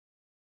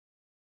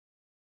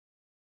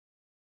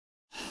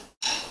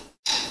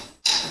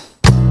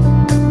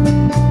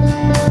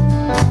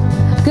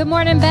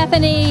morning,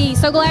 Bethany.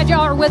 So glad y'all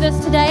are with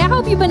us today. I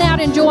hope you've been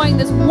out enjoying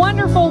this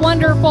wonderful,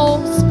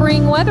 wonderful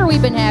spring weather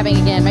we've been having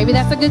again. Maybe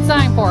that's a good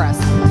sign for us.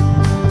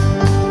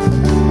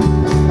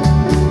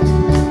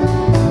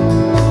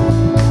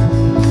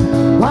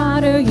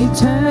 Water you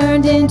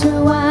turned into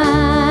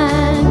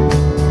wine.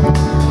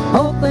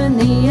 Open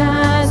the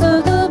eyes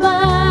of the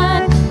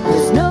blind.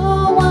 There's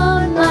no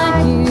one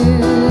like you.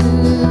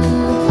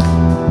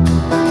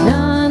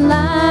 None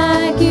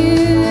like you.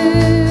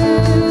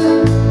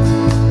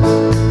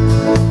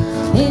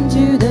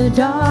 Into the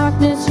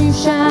darkness you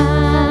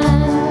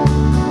shine.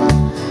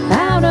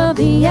 Out of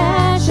the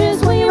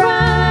ashes we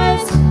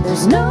rise.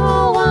 There's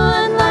no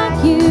one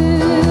like you.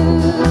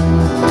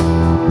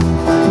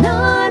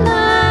 None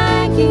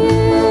like you.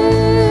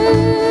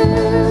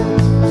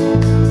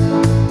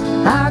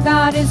 Our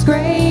God is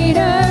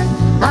greater.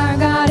 Our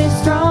God is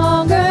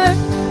stronger.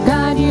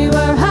 God, you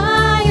are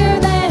higher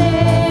than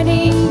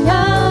any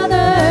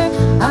other.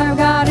 Our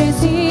God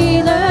is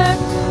healer.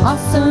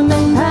 Awesome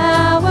in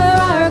power.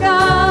 Our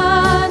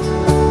God.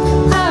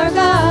 Our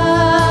God.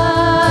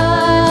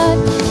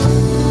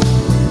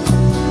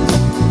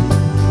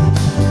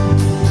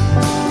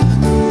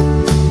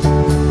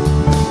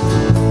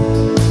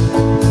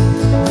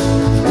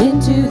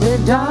 Into the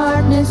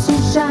darkness you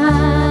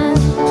shine.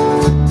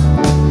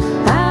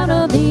 Out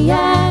of the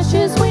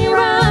ashes we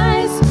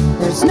rise.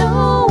 There's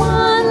no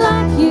one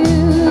like you.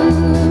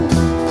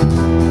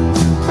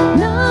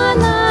 None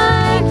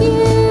like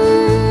you.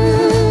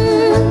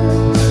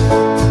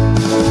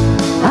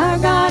 Our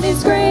God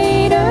is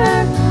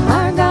greater.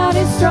 Our God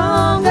is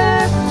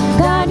stronger.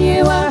 God,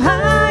 you are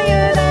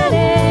higher than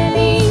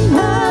any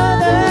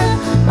other.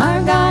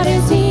 Our God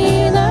is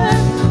healer.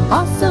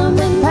 Awesome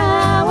in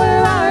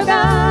power. Our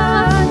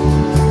God.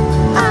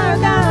 Our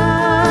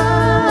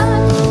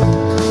God.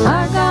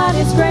 Our God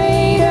is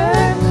greater.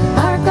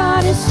 Our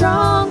God is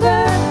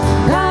stronger.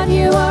 God,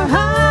 you are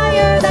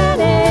higher than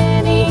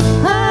any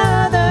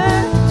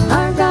other.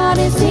 Our God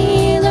is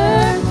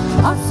healer.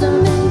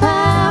 Awesome in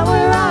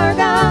power. Our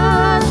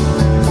God.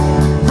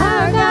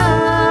 Our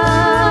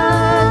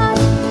God.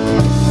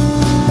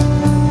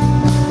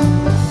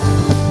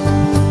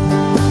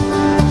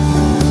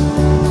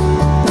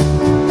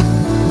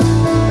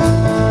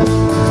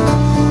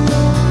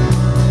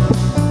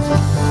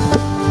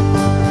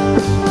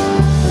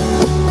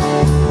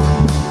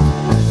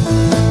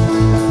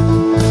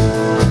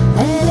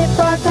 And if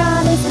our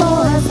God is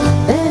for us,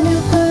 then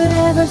who could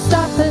ever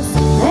stop us?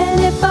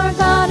 And if our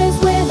God is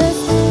with us,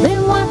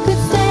 then what could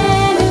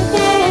stand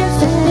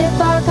against? And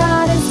if our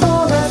God is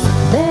for us,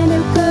 then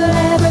who could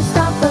ever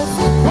stop us?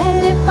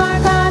 And if our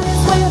God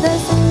is with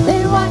us,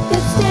 then what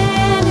could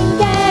stand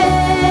against?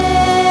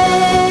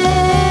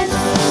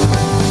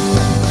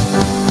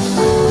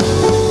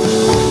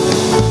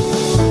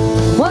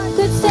 What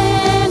could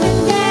stand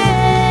against?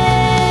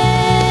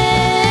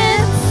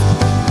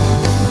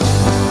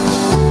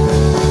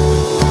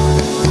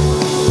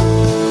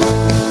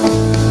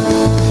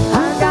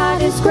 Our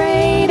God is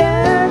greater.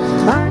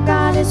 Our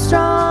God is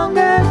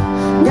stronger.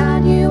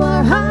 God, you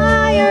are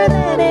higher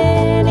than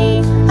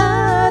any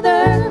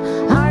other.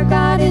 Our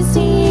God is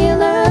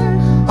healer.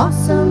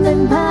 Awesome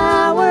in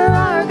power.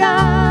 Our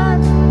God.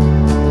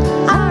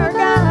 Our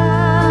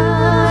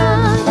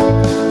God.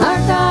 Our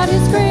God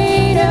is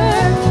greater.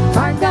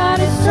 Our God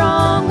is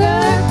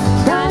stronger.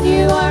 God,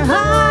 you are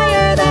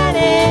higher than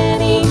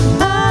any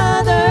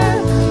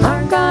other.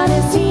 Our God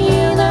is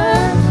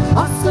healer.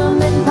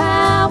 Awesome in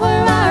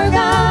power. Our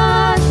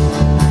God.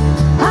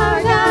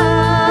 Our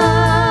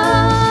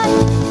God.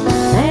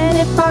 And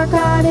if our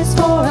God is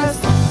for us,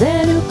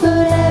 then who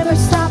could ever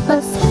stop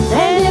us?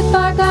 And if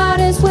our God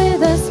is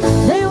with us,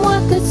 then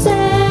what could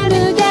stand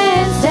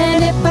against?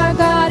 And if our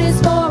God is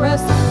for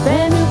us,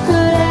 then who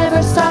could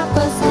ever stop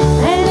us?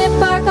 And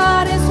if our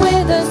God is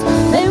with us,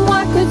 then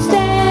what could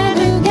stand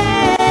against?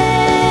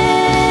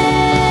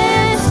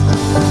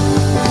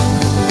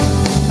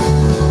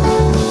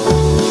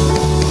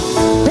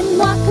 Then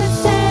what could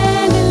stand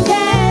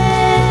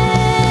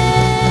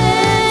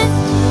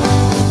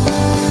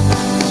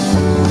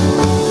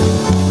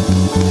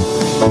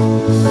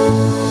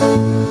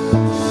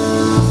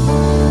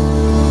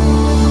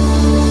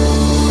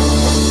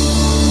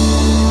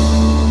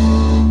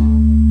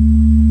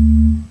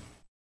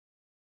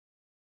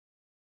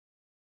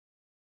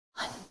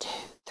One, two,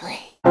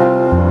 three.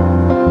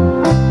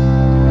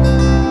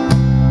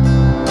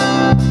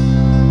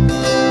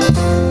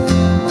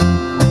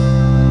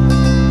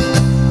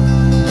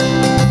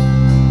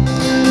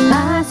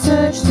 I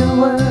searched the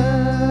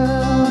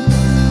world,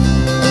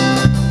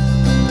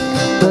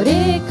 but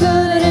it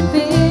couldn't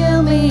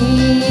fill me.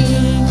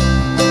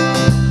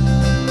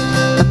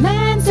 A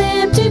man's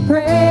empty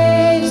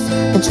praise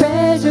and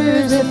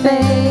treasures of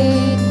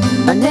faith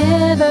are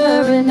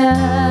never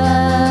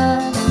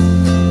enough.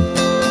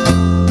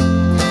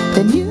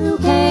 Then you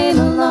came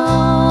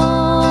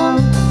along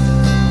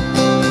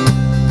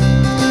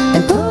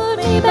and put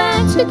me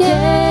back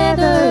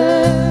together,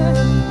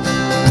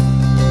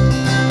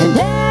 and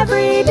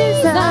every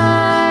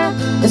desire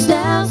is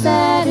now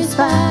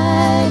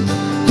satisfied.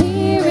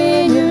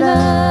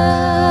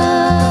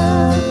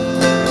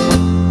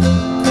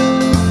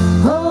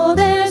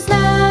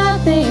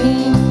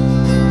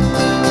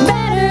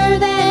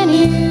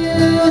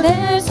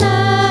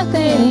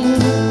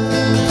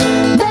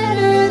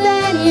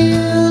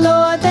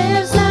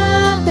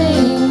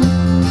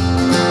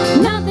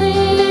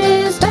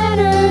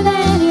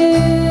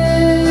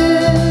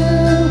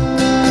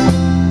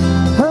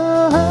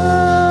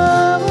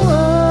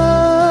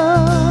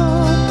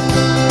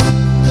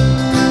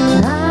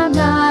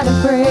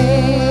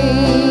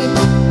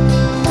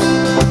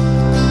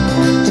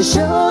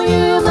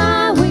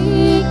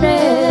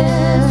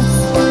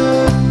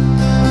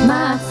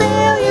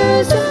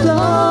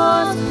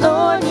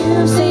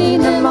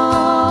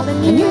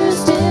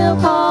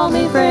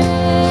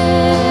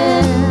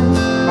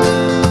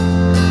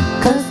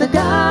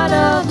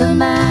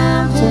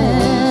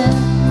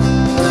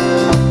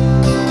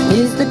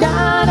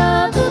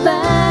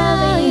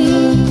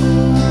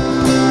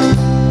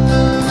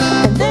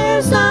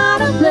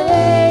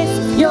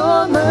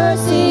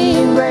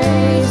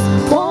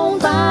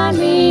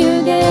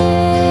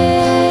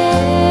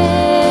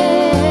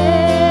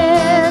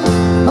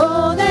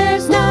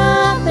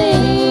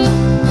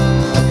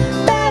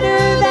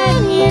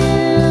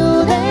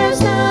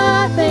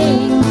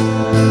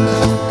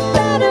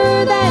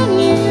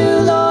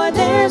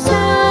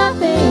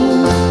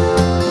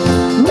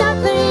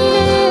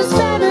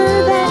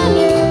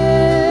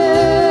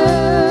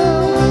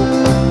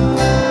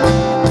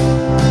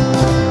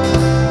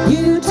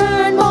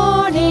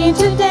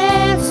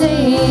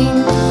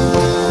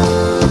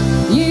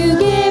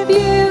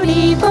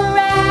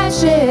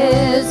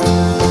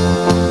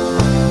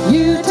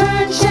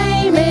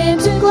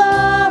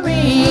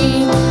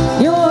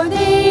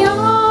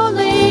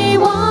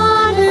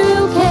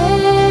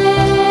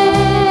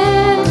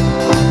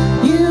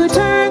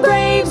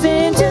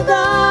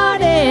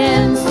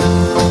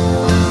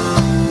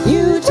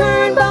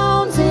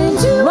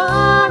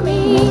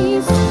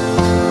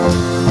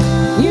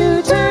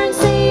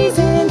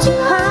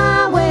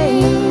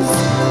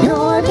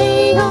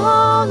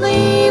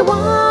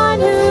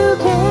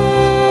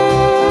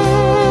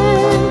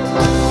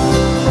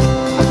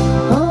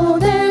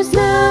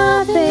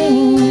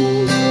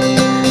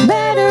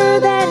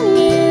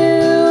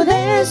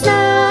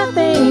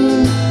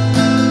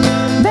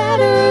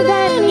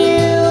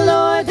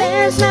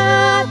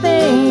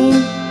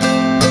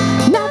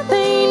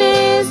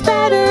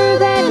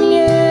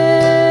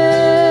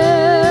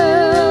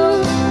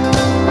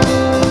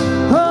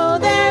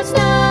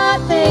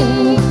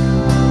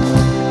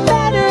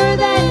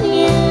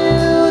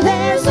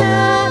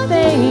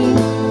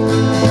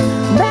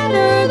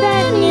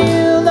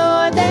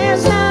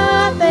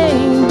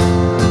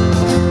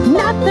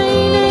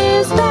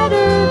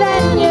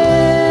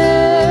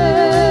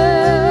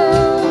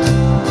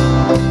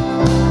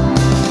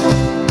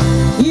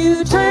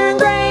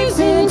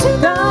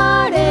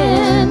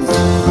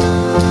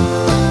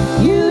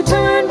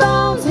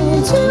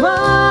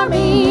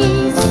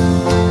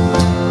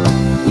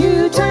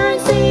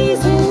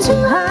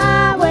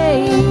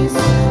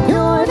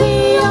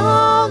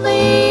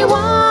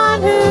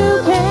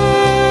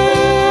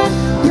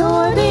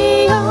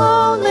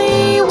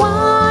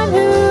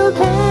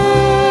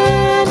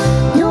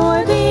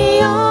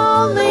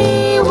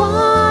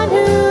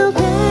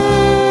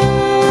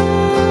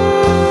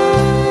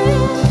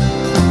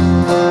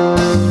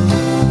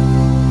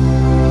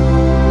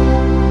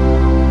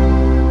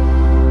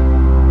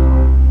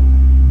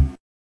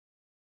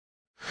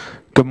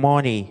 Good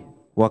morning.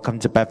 Welcome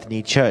to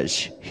Bethany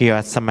Church. Here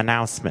are some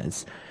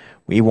announcements.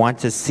 We want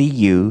to see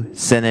you.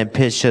 Send in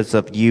pictures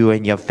of you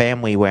and your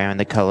family wearing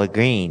the color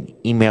green.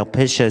 Email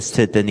pictures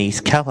to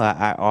Denise Keller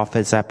at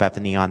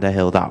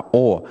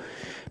office@BethanyOnTheHill.org.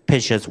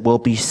 Pictures will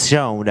be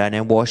shown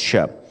during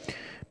worship.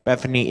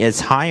 Bethany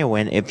is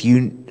hiring. If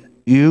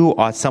you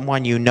or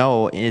someone you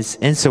know is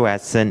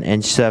interested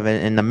in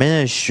serving in the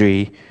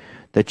ministry,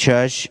 the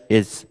church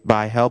is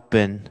by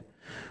helping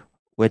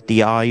with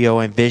the audio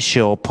and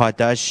visual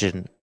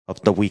production of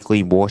the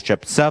weekly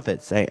worship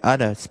service and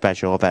other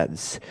special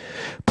events.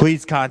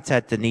 Please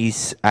contact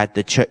Denise at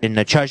in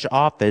the church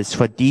office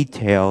for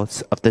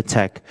details of the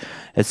tech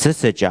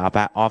assistant job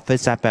at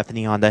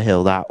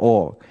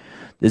office@BethanyOnTheHill.org.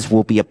 This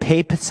will be a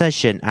paid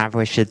position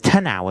averaging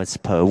 10 hours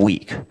per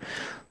week.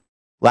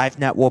 Life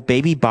Network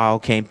Baby Bottle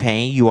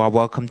Campaign. You are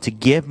welcome to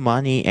give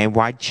money and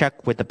write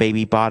check with the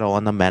baby bottle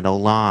on the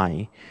metal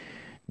line.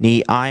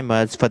 Need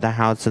IMAs for the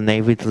House and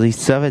Neighborly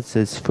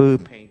Services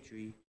Food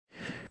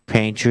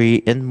Pantry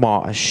in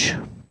Marsh.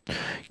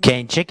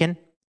 Canned chicken,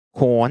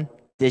 corn,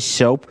 dish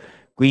soap,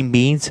 green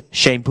beans,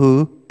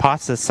 shampoo,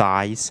 pasta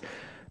size,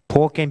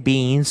 pork and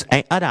beans,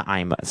 and other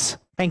IMAs.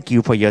 Thank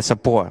you for your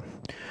support.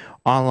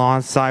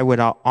 Alongside with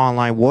our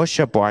online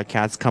worship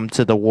broadcast, come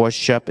to the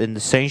worship in the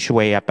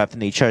sanctuary at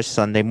Bethany Church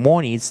Sunday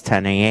mornings,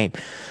 10 a.m.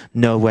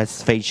 No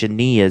reservation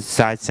needed.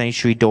 Side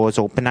sanctuary doors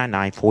open at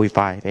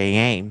 9:45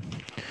 a.m.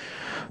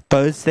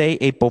 Thursday,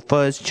 April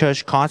 1st,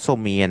 church council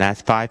meeting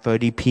at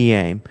 5:30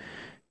 p.m.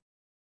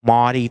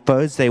 Maundy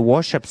Thursday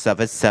worship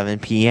service 7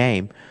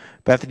 p.m.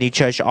 Bethany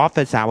Church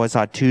office hours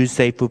are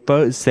Tuesday through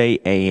Thursday,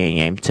 8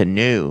 a.m. to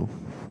noon.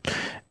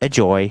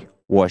 Enjoy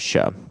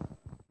worship.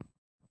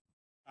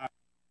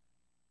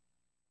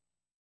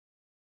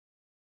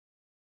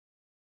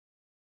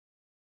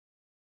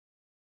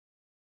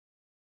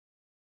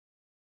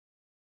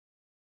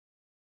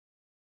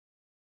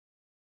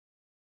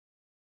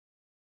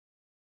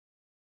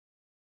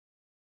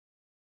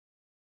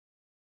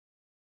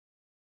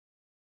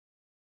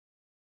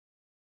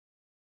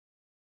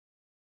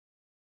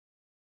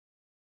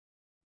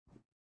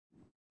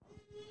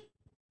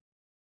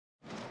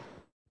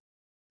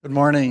 Good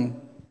morning.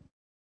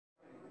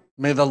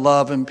 May the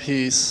love and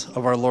peace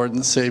of our Lord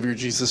and Savior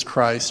Jesus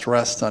Christ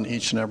rest on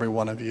each and every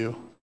one of you.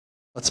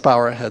 Let's bow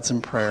our heads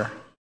in prayer.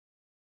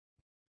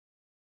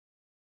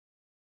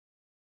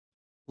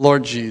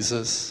 Lord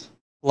Jesus,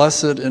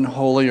 blessed and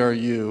holy are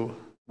you.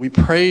 We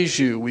praise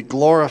you, we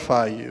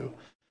glorify you.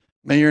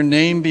 May your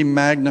name be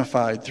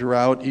magnified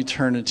throughout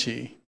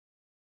eternity.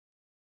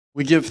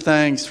 We give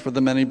thanks for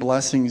the many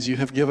blessings you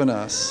have given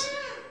us.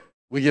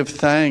 We give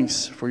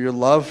thanks for your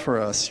love for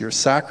us, your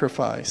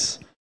sacrifice,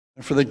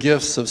 and for the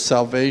gifts of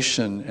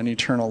salvation and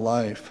eternal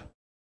life.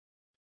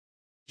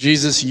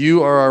 Jesus,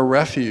 you are our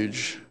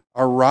refuge,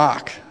 our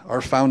rock, our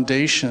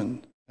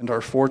foundation, and our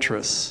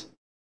fortress.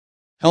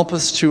 Help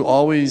us to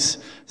always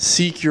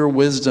seek your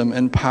wisdom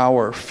and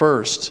power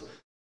first,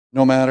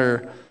 no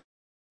matter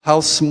how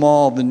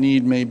small the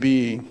need may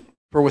be.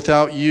 For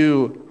without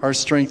you, our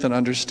strength and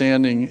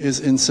understanding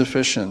is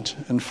insufficient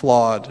and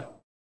flawed.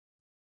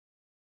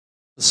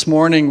 This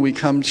morning we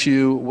come to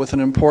you with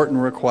an important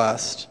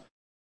request.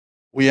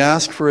 We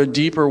ask for a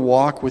deeper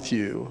walk with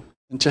you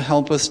and to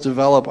help us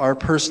develop our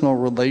personal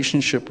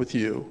relationship with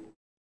you.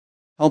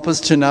 Help us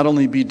to not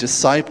only be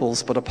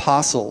disciples, but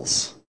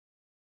apostles.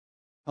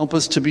 Help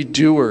us to be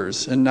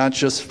doers and not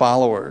just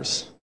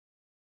followers.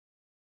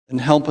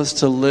 And help us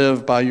to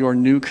live by your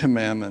new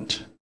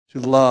commandment, to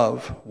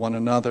love one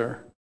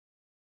another.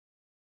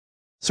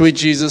 Sweet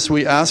Jesus,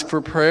 we ask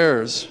for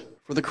prayers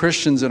for the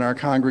Christians in our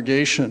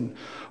congregation,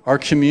 our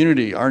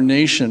community, our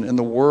nation, and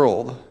the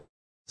world.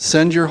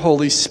 Send your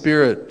Holy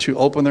Spirit to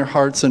open their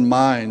hearts and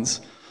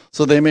minds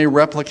so they may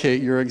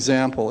replicate your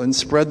example and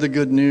spread the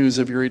good news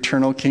of your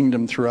eternal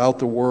kingdom throughout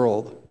the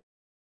world.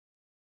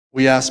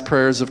 We ask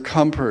prayers of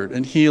comfort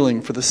and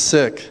healing for the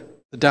sick,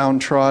 the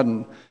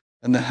downtrodden,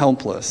 and the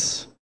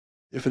helpless.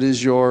 If it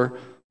is your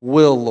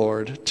will,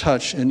 Lord,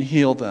 touch and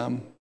heal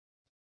them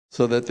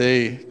so that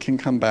they can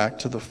come back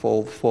to the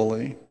fold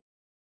fully.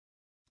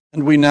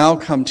 And we now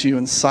come to you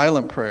in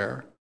silent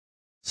prayer,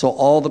 so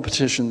all the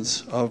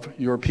petitions of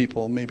your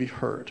people may be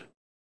heard.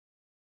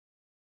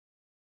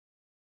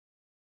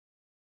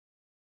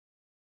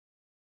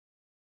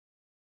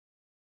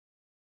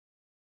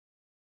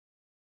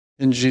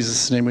 In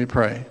Jesus' name we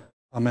pray.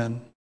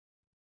 Amen.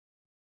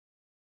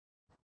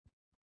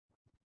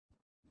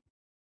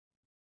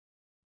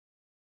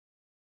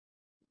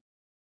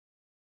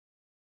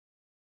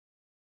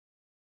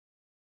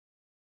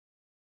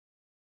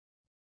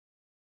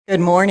 Good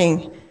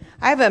morning.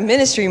 I have a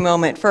ministry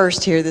moment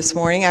first here this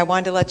morning. I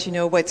wanted to let you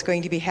know what's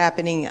going to be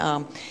happening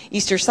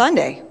Easter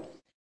Sunday.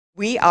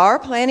 We are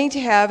planning to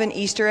have an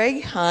Easter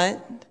egg hunt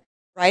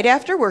right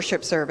after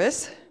worship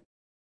service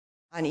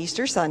on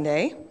Easter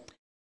Sunday.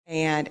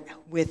 And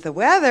with the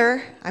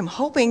weather, I'm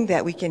hoping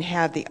that we can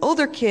have the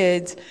older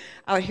kids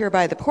out here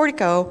by the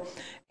portico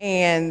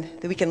and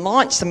that we can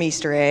launch some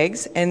Easter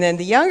eggs. And then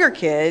the younger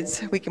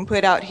kids we can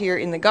put out here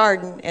in the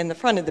garden and the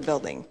front of the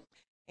building.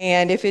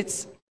 And if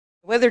the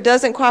weather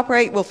doesn't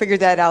cooperate, we'll figure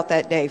that out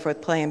that day for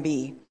plan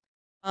B.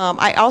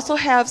 I also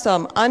have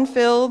some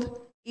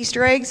unfilled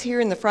Easter eggs here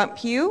in the front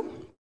pew.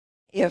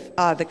 If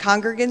the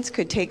congregants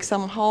could take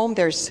some home,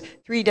 there's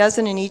 3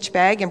 dozen in each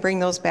bag, and bring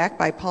those back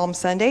by Palm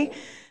Sunday.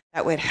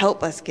 That would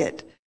help us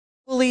get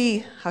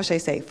fully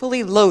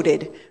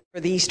loaded for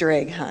the Easter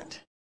egg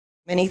hunt.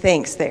 Many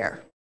thanks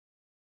there.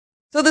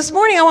 So this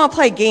morning I want to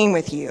play a game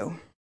with you.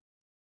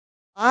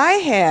 I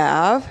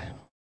have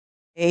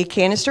a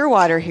canister of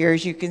water here,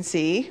 as you can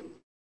see,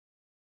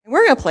 and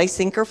we're going to play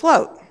sink or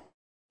float.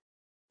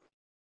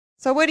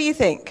 So what do you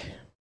think?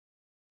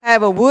 I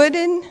have a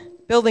wooden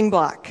building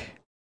block.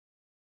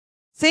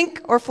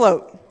 Sink or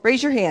float?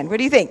 Raise your hand. What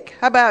do you think?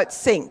 How about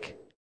sink?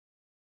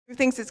 Who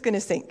thinks it's going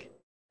to sink?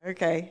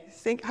 Okay,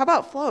 sink. How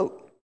about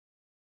float?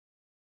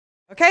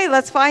 Okay,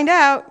 let's find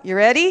out. You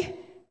ready?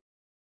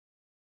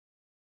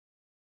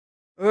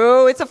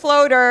 Oh, it's a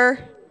floater.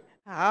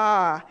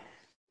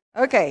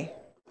 Okay.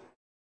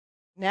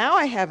 Now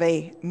I have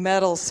a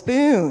metal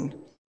spoon.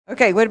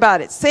 Okay, what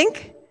about it?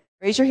 Sink?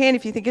 Raise your hand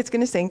if you think it's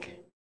going to sink.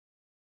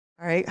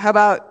 All right, how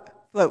about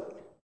float?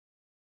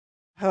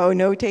 Oh,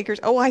 no takers.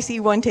 Oh, I see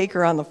one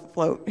taker on the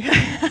float.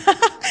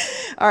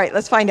 All right,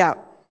 let's find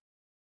out.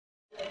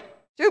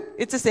 Shoop,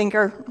 it's a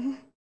sinker.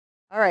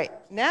 All right,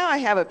 now I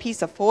have a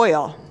piece of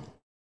foil.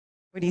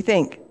 What do you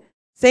think?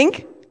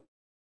 Sink?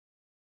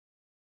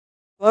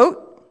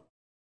 Float?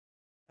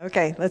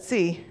 Okay, let's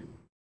see.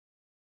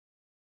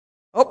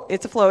 Oh,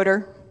 it's a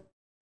floater.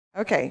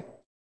 Okay,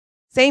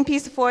 same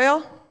piece of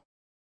foil.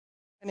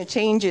 I'm going to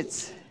change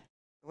the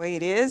way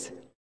it is.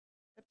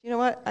 You know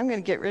what? I'm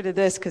going to get rid of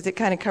this because it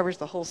kind of covers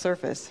the whole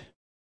surface.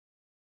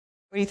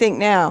 What do you think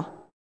now?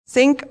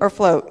 Sink or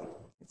float?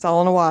 It's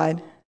all in a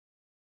wad.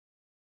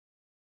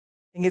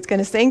 Think it's going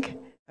to sink?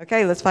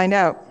 Okay, let's find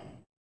out.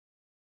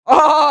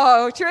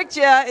 Oh, tricked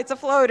ya. It's a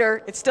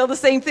floater. It's still the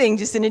same thing,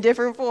 just in a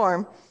different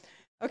form.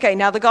 Okay,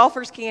 now the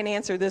golfers can't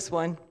answer this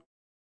one.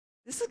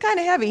 This is kind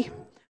of heavy.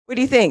 What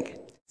do you think?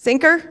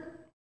 Sinker?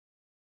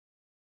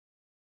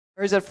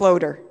 Or is it a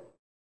floater?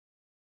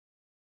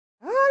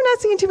 Oh, I'm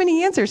not seeing too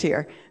many answers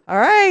here. All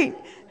right.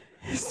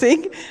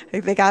 Sink.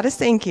 They got a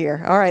sink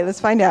here. All right, let's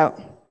find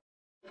out.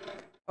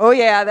 Oh,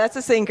 yeah, that's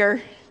a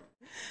sinker.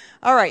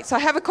 All right, so I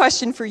have a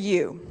question for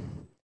you.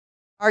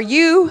 Are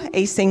you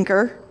a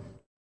sinker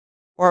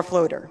or a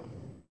floater?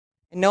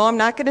 And no, I'm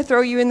not going to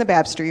throw you in the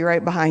baptistry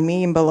right behind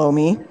me and below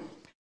me.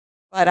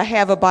 But I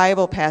have a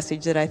Bible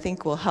passage that I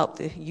think will help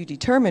you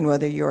determine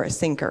whether you're a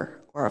sinker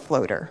or a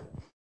floater.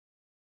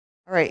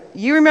 All right,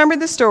 you remember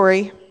the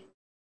story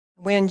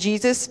when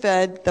Jesus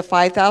fed the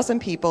 5,000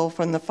 people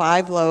from the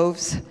 5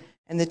 loaves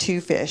and the 2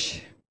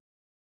 fish.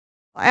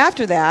 Well,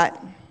 after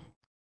that,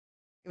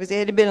 it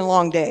had been a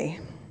long day.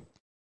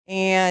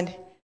 And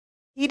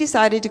he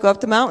decided to go up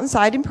the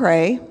mountainside and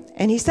pray.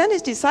 And he sent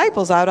his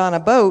disciples out on a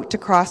boat to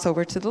cross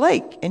over to the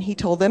lake. And he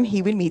told them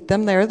he would meet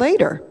them there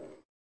later.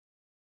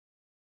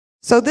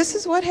 So this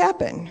is what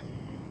happened.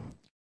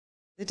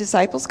 The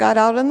disciples got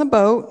out on the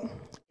boat.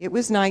 It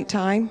was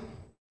nighttime.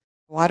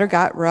 The water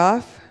got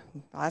rough,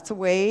 lots of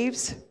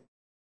waves.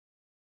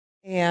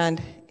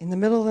 And in the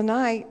middle of the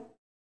night,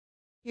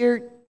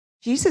 here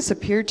Jesus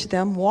appeared to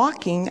them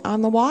walking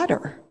on the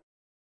water.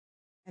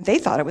 And they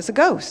thought it was a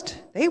ghost.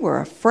 They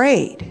were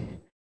afraid.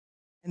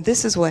 And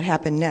this is what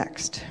happened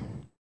next.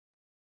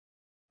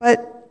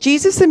 But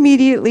Jesus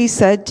immediately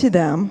said to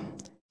them,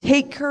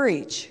 "Take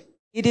courage.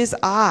 It is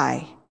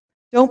I.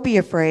 Don't be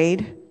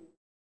afraid."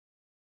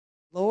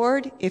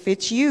 "Lord, if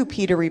it's you,"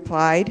 Peter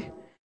replied,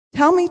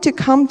 "tell me to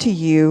come to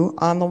you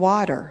on the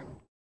water."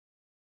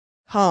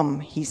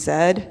 "Come," he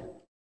said.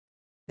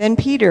 Then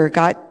Peter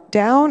got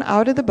down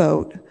out of the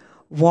boat,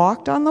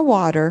 walked on the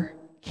water,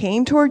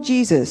 came toward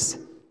Jesus.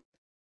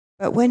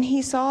 But when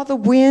he saw the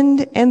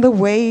wind and the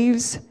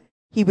waves,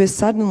 he was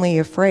suddenly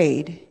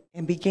afraid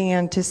and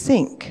began to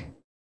sink.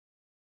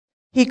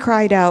 He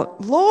cried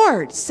out,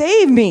 "Lord,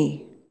 save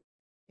me!"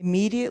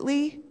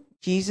 Immediately,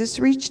 Jesus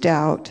reached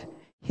out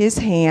his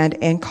hand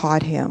and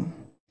caught him.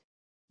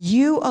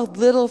 "You of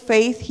little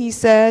faith," he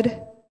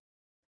said,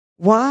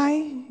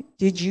 "why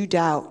did you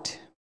doubt?"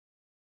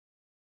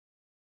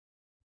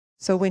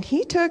 So when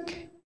he took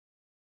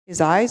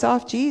his eyes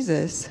off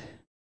Jesus,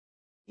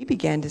 he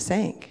began to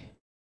sink.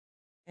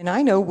 And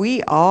I know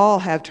we all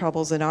have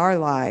troubles in our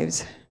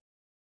lives.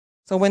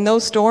 So when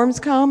those storms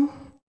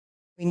come,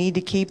 we need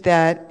to keep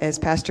that, as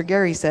Pastor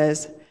Gary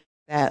says,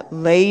 that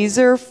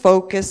laser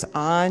focus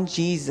on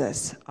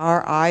Jesus,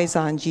 our eyes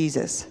on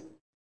Jesus.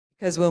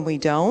 Because when we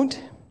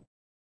don't,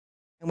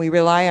 and we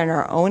rely on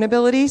our own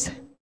abilities,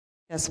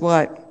 guess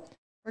what?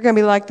 We're going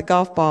to be like the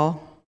golf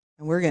ball,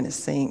 and we're going to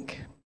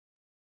sink.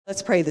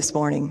 Let's pray this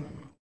morning.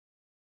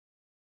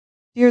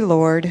 Dear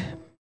Lord,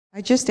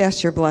 I just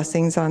ask your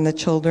blessings on the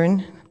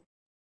children,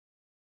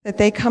 that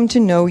they come to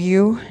know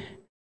you,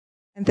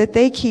 and that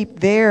they keep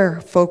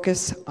their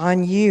focus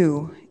on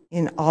you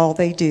in all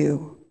they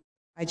do.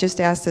 I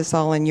just ask this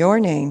all in your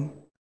name.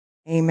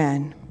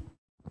 Amen.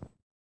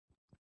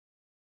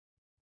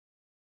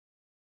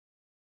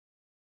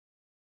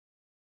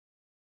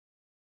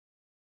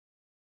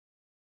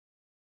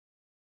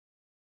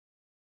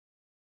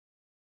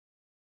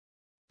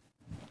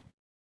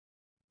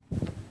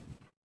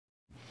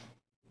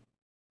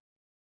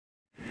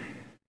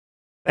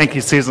 Thank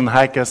you, Susan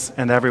Hikus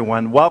and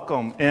everyone.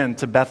 Welcome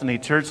into Bethany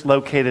Church,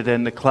 located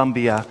in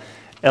Columbia,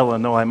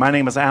 Illinois. My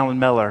name is Alan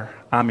Miller.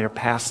 I'm your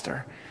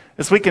pastor.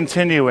 As we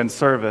continue in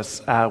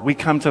service, we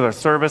come to the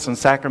service and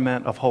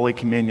sacrament of Holy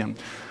Communion.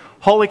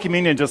 Holy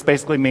Communion just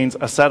basically means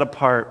a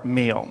set-apart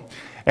meal.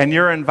 And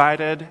you're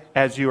invited,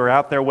 as you are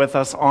out there with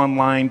us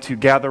online, to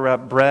gather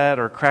up bread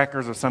or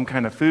crackers or some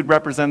kind of food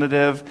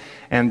representative,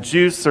 and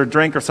juice or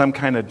drink or some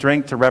kind of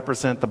drink to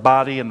represent the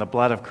body and the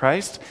blood of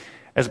Christ,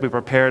 as we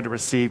prepare to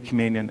receive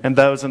communion. And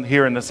those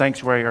here in the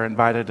sanctuary are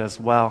invited as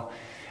well.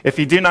 If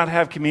you do not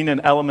have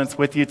communion elements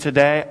with you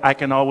today, I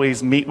can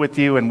always meet with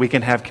you and we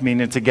can have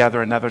communion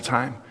together another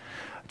time.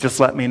 Just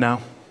let me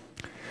know.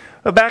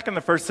 But back in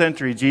the first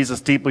century,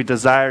 Jesus deeply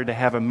desired to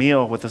have a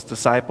meal with his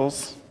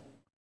disciples.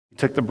 He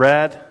took the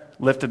bread,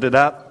 lifted it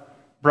up,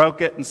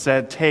 broke it, and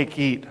said, "Take,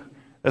 eat.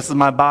 This is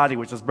my body,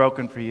 which is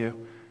broken for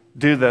you.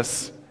 Do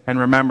this in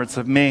remembrance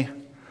of me."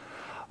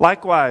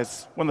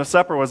 Likewise, when the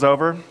supper was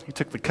over, he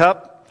took the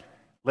cup,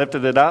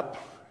 lifted it up,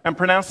 and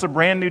pronounced a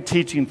brand new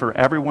teaching for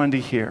everyone to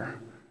hear.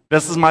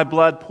 "This is my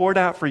blood poured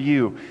out for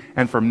you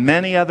and for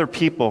many other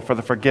people for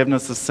the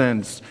forgiveness of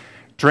sins.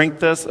 Drink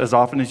this as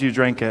often as you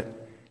drink it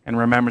in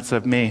remembrance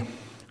of me."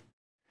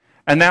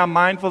 And now,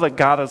 mindful that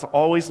God is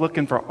always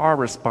looking for our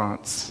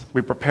response,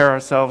 we prepare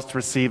ourselves to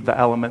receive the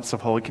elements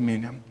of Holy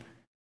Communion.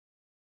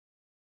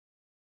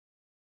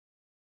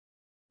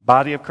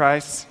 Body of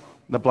Christ,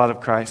 the blood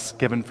of Christ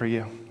given for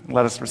you.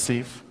 Let us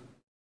receive.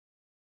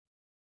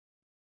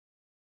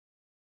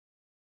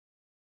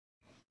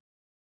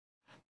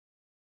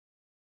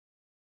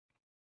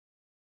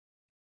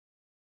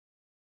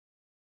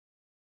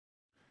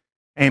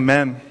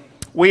 Amen.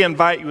 We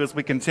invite you, as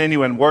we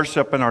continue in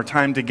worship in our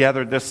time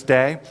together this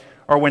day,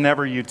 or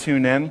whenever you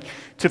tune in,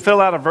 to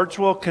fill out a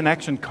virtual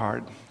connection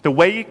card. The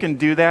way you can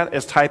do that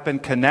is type in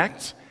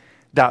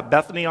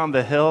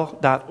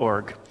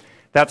connect.bethanyonthehill.org.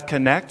 That's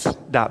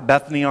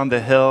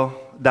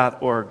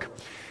connect.bethanyonthehill.org.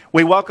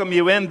 We welcome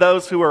you in,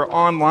 those who are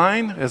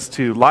online, as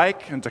to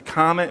like and to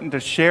comment and to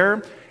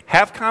share.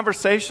 Have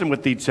conversation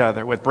with each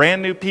other, with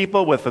brand new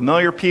people, with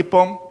familiar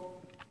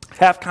people.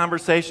 Have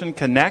conversation,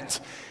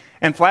 connect,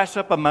 and flash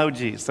up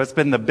emojis. That's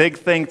been the big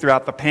thing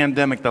throughout the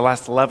pandemic, the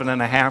last 11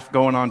 and a half,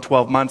 going on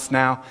 12 months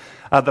now.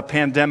 The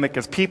pandemic,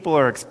 as people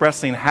are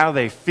expressing how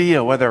they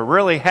feel, whether they're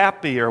really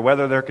happy or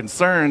whether they're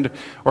concerned,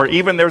 or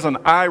even there's an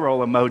eye roll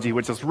emoji,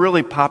 which is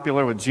really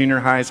popular with junior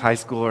highs, high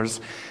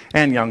schoolers,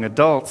 and young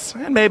adults,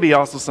 and maybe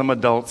also some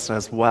adults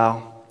as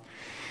well.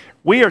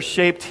 We are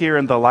shaped here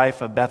in the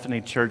life of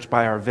Bethany Church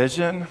by our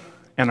vision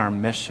and our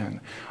mission.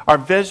 Our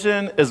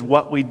vision is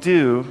what we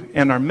do,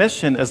 and our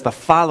mission is the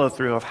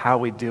follow-through of how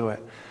we do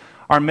it.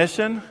 Our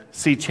mission,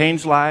 see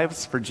change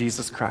lives for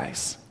Jesus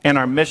Christ. And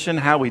our mission,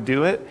 how we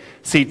do it,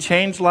 see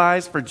change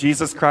lives for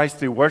Jesus Christ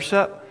through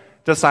worship,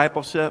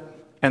 discipleship,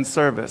 and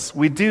service.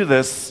 We do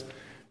this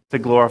to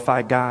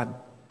glorify God.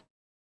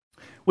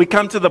 We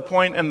come to the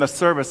point in the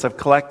service of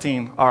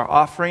collecting our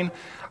offering.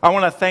 I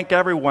want to thank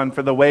everyone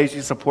for the ways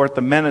you support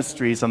the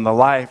ministries and the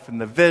life and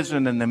the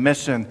vision and the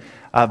mission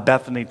of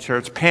Bethany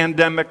Church.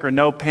 Pandemic or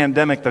no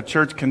pandemic, the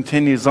church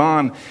continues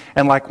on.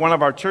 And like one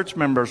of our church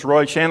members,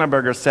 Roy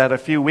Schanenberger, said a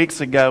few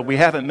weeks ago, we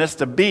haven't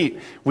missed a beat.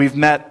 We've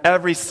met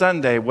every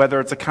Sunday, whether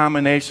it's a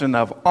combination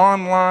of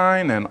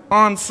online and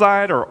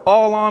on-site or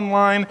all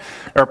online,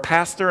 or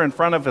pastor in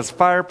front of his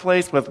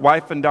fireplace with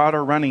wife and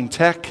daughter running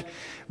tech.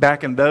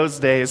 Back in those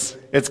days,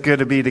 it's good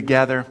to be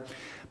together.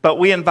 But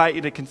we invite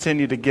you to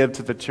continue to give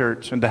to the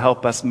church and to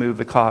help us move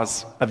the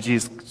cause of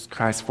Jesus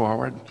Christ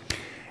forward.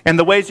 And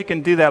the ways you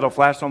can do that will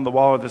flash on the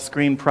wall of the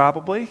screen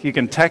probably. You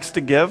can text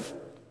to give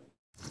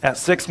at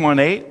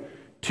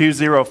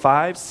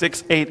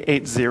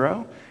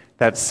 618-205-6880.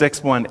 That's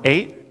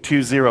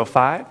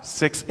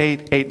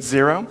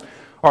 618-205-6880.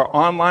 Or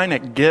online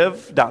at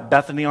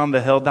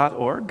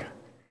give.bethanyonthehill.org.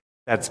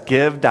 That's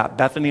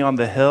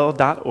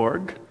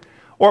give.bethanyonthehill.org.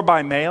 Or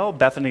by mail,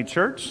 Bethany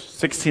Church,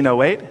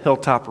 1608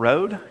 Hilltop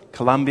Road,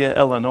 Columbia,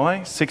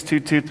 Illinois,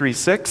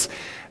 62236.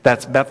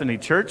 That's Bethany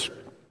Church,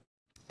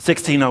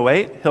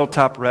 1608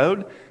 Hilltop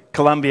Road,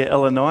 Columbia,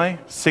 Illinois,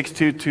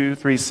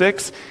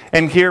 62236.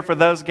 And here for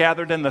those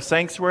gathered in the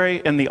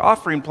sanctuary, in the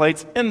offering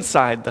plates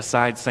inside the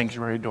side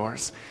sanctuary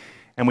doors.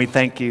 And we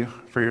thank you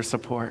for your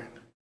support.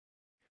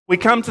 We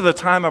come to the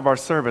time of our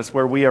service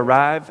where we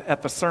arrive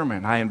at the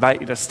sermon. I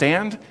invite you to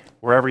stand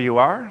wherever you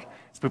are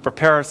as we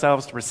prepare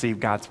ourselves to receive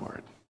God's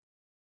word.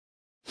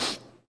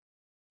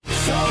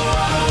 So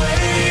I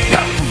wait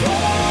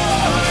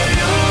for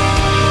you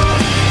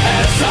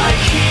as I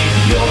keep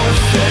your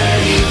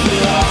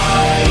faith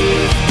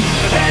alive,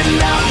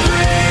 and I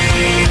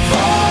pray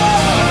for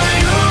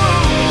you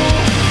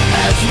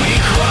as we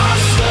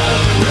cross the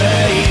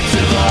great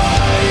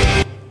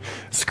divide.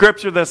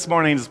 Scripture this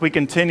morning as we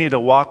continue to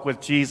walk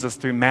with Jesus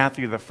through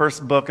Matthew, the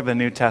first book of the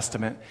New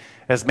Testament,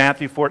 as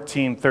Matthew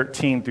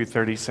 14:13 through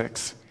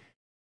 36.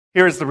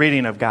 Here is the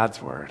reading of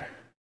God's word.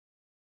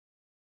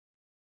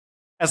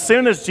 As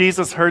soon as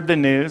Jesus heard the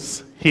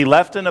news, he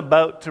left in a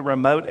boat to a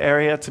remote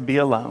area to be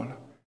alone.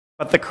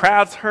 But the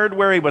crowds heard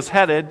where he was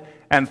headed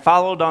and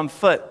followed on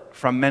foot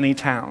from many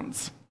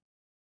towns.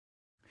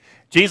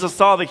 Jesus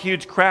saw the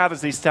huge crowd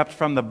as he stepped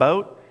from the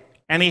boat,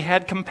 and he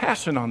had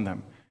compassion on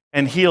them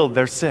and healed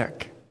their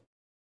sick.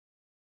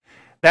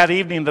 That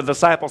evening, the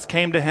disciples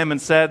came to him and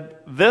said,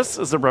 "This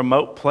is a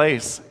remote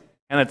place,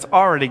 and it's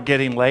already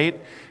getting late.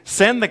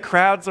 Send the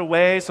crowds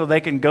away so they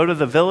can go to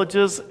the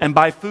villages and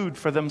buy food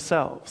for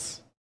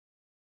themselves."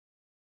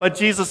 But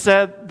Jesus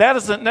said, "That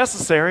isn't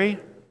necessary.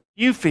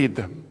 You feed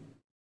them."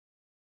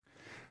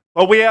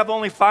 "But we have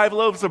only 5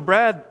 loaves of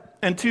bread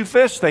and 2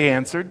 fish," they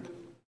answered.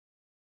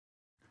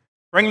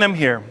 "Bring them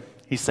here,"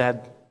 he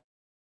said.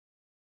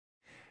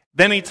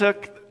 Then he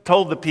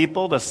told the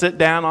people to sit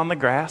down on the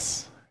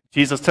grass.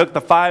 Jesus took the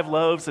 5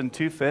 loaves and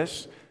 2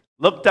 fish,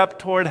 looked up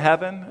toward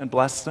heaven and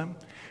blessed them.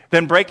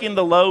 Then breaking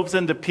the loaves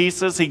into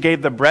pieces, he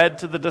gave the bread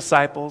to the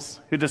disciples,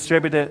 who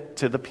distributed it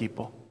to the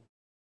people.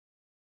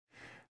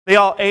 They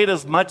all ate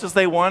as much as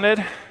they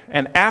wanted,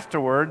 and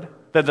afterward,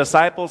 the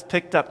disciples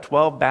picked up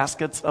 12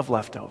 baskets of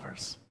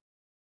leftovers.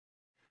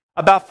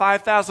 About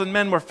 5,000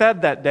 men were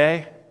fed that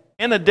day,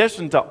 in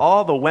addition to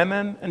all the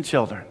women and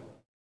children.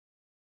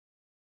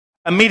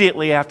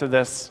 Immediately after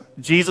this,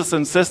 Jesus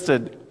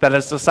insisted that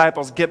his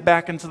disciples get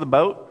back into the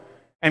boat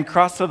and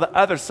cross to the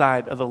other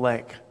side of the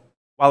lake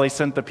while he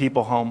sent the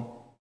people home.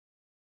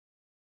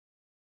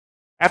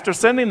 After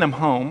sending them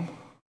home,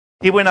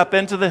 he went up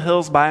into the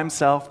hills by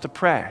himself to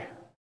pray.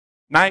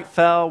 Night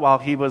fell while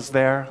he was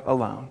there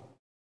alone.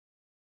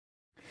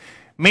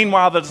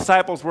 Meanwhile, the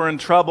disciples were in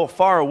trouble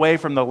far away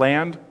from the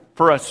land,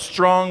 for a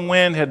strong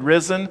wind had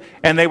risen,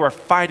 and they were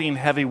fighting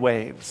heavy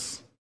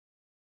waves.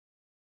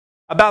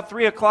 About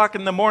 3 o'clock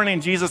in the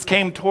morning, Jesus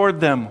came toward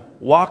them,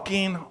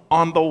 walking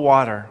on the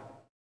water.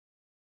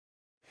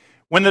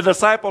 When the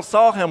disciples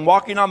saw him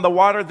walking on the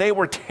water, they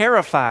were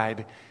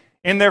terrified.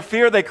 In their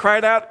fear, they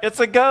cried out, "It's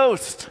a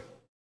ghost!"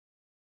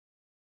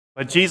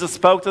 But Jesus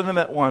spoke to them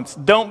at once.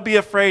 "Don't be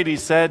afraid," he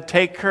said.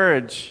 "Take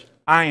courage.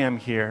 I am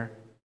here."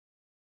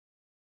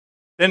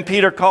 Then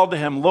Peter called to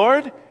him,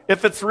 "Lord,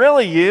 if it's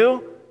really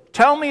you,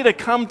 tell me to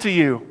come to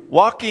you,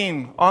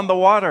 walking on the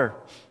water."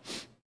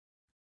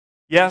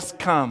 "Yes,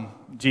 come,"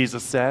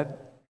 Jesus said.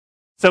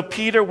 So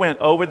Peter went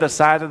over the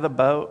side of the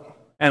boat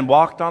and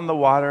walked on the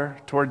water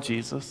toward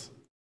Jesus.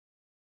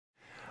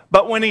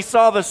 But when he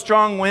saw the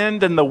strong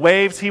wind and the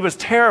waves, he was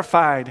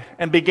terrified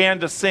and began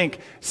to sink.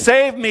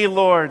 "Save me,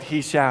 Lord,"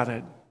 he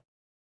shouted.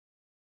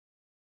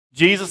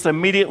 Jesus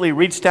immediately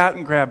reached out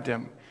and grabbed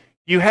him.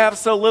 "You have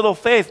so little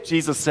faith,"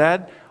 Jesus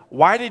said.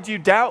 "Why did you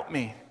doubt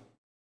me?"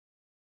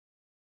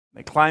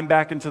 They climbed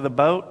back into the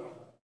boat.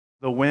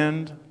 The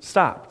wind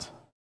stopped.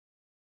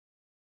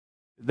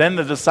 Then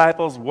the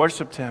disciples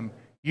worshiped him.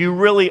 "You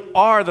really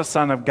are the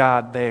Son of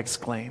God," they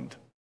exclaimed.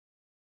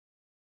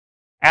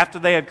 After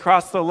they had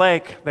crossed the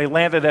lake, they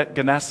landed at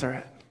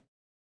Gennesaret.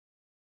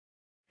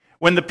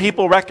 When the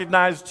people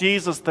recognized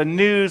Jesus, the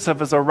news of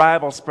his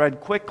arrival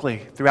spread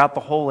quickly throughout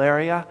the whole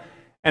area,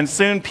 and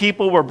soon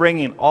people were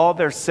bringing all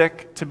their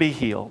sick to be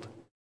healed.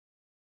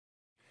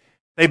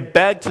 They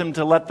begged him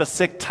to let the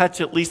sick touch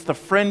at least the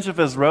fringe of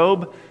his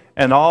robe,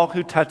 and all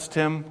who touched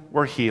him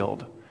were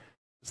healed.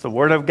 It's the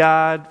word of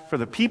God for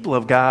the people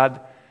of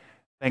God.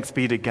 Thanks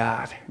be to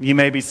God. You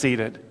may be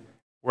seated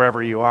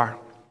wherever you are.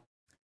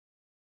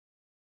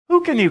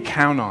 Who can you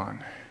count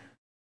on?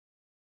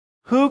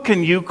 Who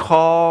can you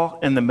call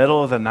in the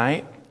middle of the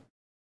night?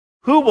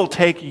 Who will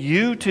take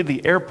you to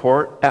the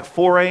airport at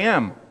 4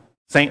 a.m.?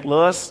 St.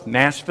 Louis,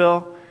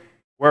 Nashville,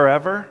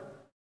 wherever?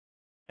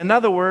 In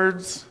other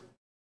words,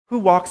 who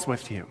walks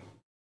with you?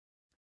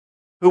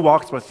 Who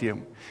walks with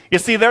you? You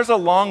see, there's a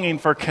longing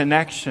for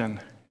connection.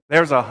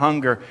 There's a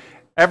hunger.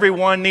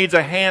 Everyone needs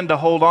a hand to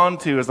hold on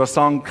to, as the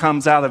song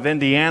comes out of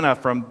Indiana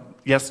from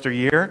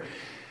yesteryear.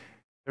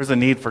 There's a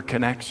need for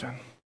connection.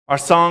 Our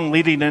song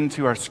leading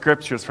into our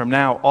scriptures from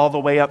now all the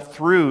way up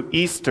through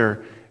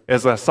Easter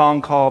is a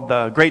song called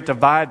The Great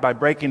Divide by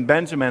Breaking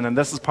Benjamin, and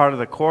this is part of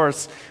the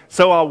chorus.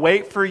 "So I'll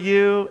wait for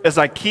you as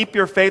I keep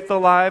your faith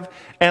alive,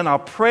 and I'll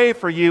pray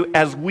for you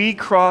as we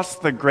cross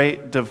the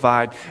great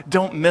divide."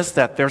 Don't miss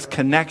that. There's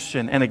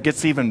connection, and it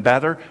gets even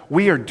better.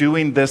 We are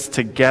doing this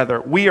together.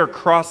 We are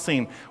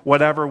crossing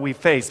whatever we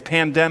face,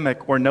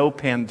 pandemic or no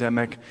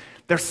pandemic.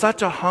 There's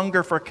such a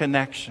hunger for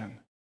connection.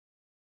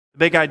 The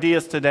big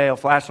ideas today will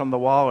flash on the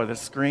wall or the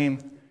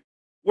screen.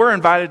 We're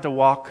invited to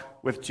walk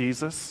with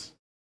Jesus.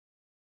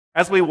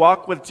 As we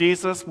walk with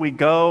Jesus, we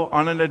go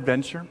on an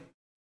adventure.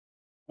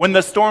 When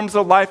the storms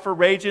of life are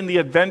raging, the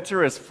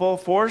adventure is full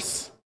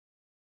force.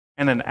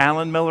 And an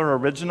Alan Miller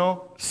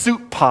original,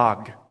 Suit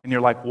Pog. And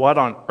you're like, what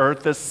on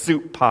earth is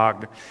Suit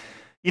Pog?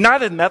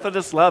 United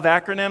Methodists love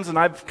acronyms, and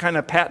I've kind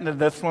of patented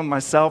this one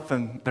myself,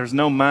 and there's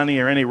no money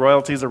or any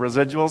royalties or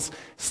residuals.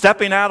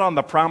 Stepping out on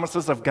the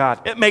promises of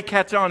God. It may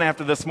catch on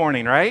after this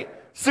morning, right?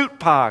 Suit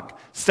Pog.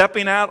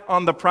 Stepping out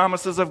on the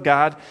promises of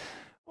God,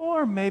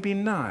 or maybe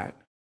not.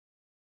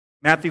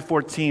 Matthew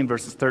 14,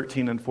 verses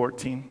 13 and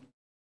 14.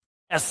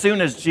 As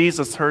soon as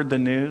Jesus heard the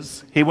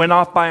news, he went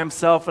off by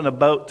himself in a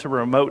boat to a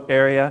remote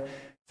area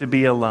to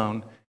be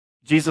alone.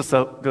 Jesus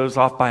goes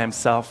off by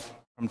himself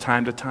from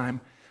time to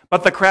time.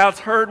 But the crowds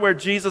heard where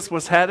Jesus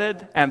was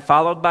headed and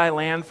followed by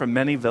land from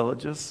many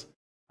villages.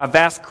 A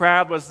vast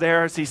crowd was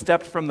there as he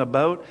stepped from the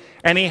boat,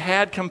 and he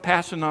had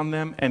compassion on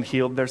them and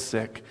healed their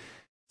sick.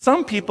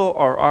 Some people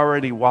are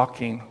already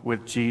walking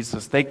with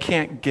Jesus. They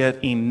can't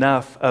get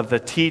enough of the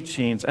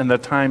teachings and the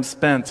time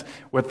spent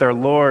with their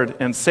Lord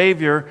and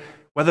Savior,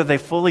 whether they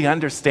fully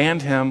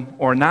understand him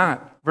or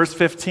not. Verse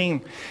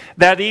 15,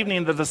 that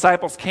evening the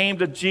disciples came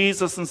to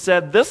Jesus and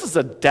said, "This is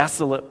a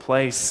desolate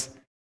place,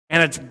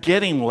 and it's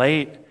getting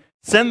late.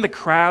 Send the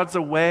crowds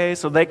away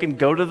so they can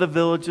go to the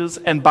villages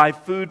and buy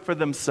food for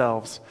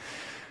themselves."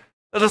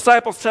 The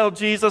disciples tell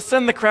Jesus,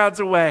 "Send the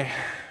crowds away.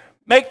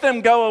 Make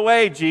them go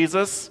away,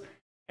 Jesus."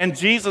 And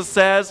Jesus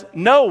says,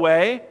 "No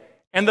way."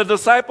 And the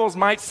disciples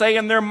might say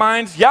in their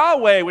minds,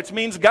 "Yahweh," which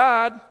means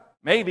God,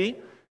 maybe.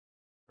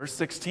 Verse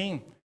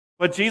 16,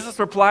 but Jesus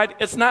replied,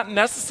 "It's not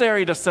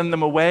necessary to send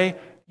them away.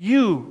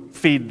 You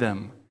feed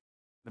them."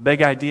 The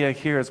big idea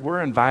here is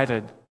we're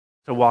invited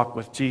to walk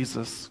with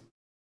Jesus.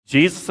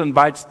 Jesus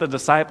invites the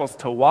disciples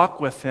to walk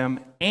with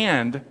him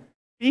and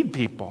feed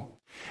people.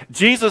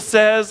 Jesus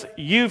says,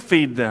 "You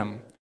feed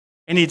them."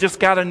 And you just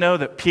got to know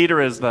that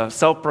Peter is the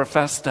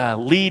self-professed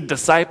lead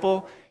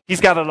disciple. He's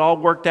got it all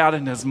worked out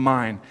in his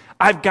mind.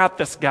 "I've got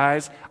this,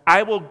 guys.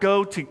 I will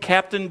go to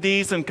Captain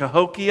D's in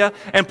Cahokia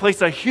and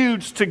place a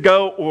huge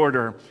to-go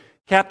order."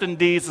 Captain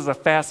D's is a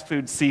fast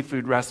food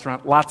seafood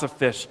restaurant, lots of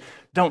fish.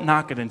 Don't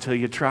knock it until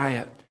you try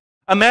it.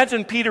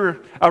 Imagine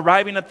Peter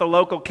arriving at the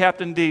local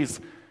Captain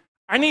D's.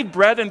 "I need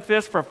bread and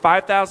fish for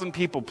 5,000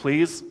 people,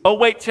 please." "Oh,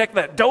 wait, check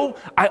that.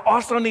 I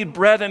also need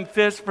bread and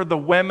fish for the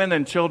women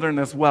and children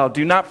as well.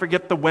 Do not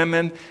forget the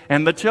women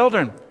and the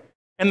children."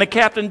 And the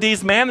Captain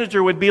D's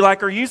manager would be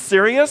like, "Are you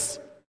serious?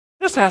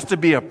 This has to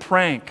be a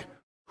prank.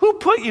 Who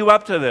put you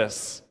up to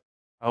this?"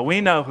 "Oh, we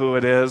know who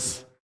it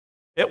is.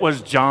 It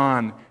was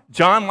John.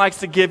 John likes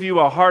to give you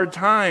a hard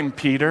time,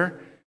 Peter."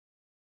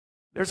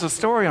 There's a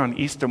story on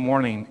Easter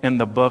morning in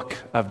the book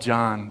of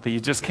John that you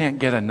just can't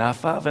get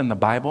enough of in the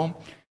Bible.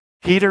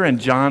 Peter and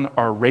John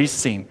are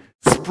racing,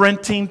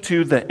 sprinting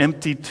to the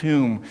empty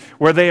tomb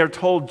where they are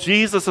told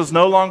Jesus is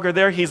no longer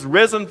there. He's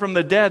risen from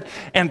the dead.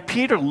 And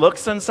Peter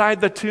looks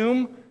inside the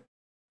tomb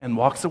and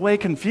walks away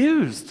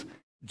confused.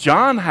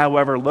 John,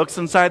 however, looks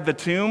inside the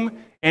tomb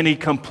and he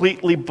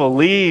completely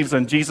believes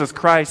in Jesus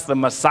Christ, the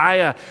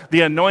Messiah,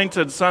 the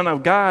anointed Son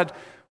of God.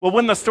 Well,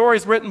 when the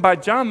story's written by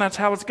John, that's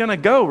how it's going to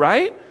go,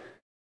 right?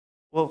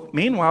 Well,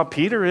 meanwhile,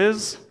 Peter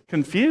is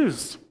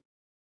confused.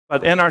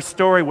 But in our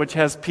story, which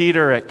has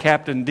Peter at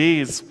Captain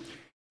D's,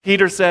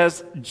 Peter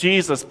says,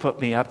 "Jesus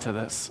put me up to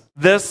this.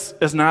 This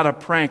is not a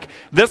prank.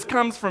 This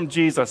comes from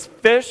Jesus.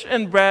 Fish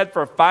and bread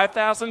for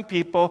 5,000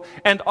 people,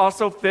 and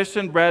also fish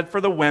and bread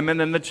for the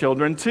women and the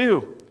children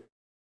too."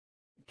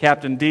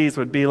 Captain D's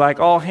would be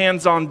like, "All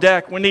hands on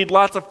deck. We need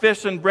lots of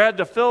fish and bread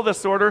to fill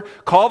this order.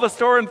 Call the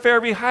store in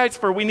Fairview Heights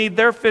for we need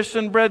their fish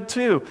and bread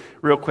too."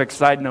 Real quick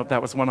side note,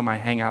 that was one of my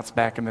hangouts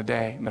back in the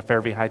day, in the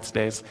Fairview Heights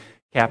days,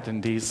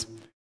 Captain D's.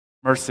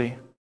 Mercy.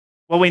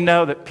 Well, we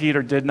know that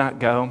Peter did not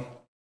go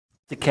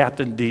to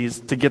Captain D's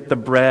to get the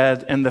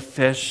bread and the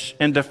fish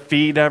and to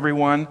feed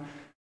everyone.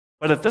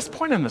 But at this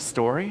point in the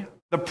story,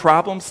 the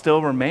problem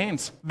still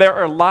remains. There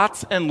are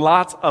lots and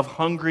lots of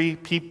hungry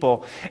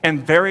people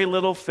and very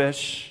little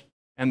fish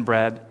and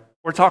bread.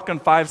 We're talking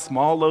 5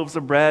 small loaves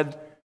of bread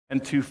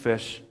and 2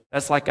 fish.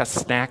 That's like a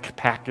snack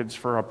package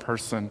for a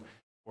person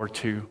or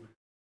 2.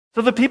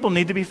 So the people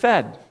need to be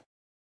fed.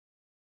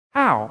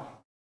 How?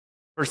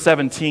 Verse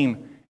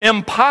 17.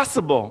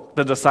 "Impossible,"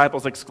 the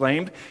disciples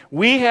exclaimed.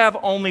 "We have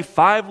only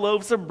 5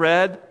 loaves of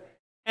bread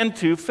and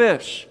 2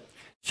 fish."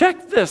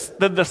 Check this.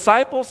 The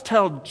disciples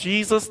tell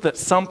Jesus that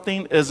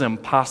something is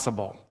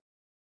impossible.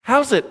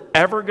 How's it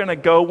ever going to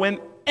go when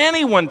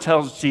anyone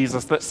tells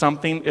Jesus that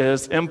something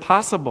is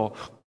impossible?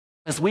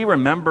 As we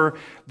remember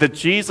that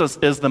Jesus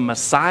is the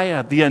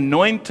Messiah, the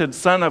anointed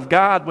Son of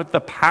God with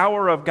the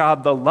power of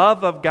God, the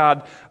love of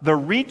God, the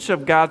reach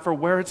of God for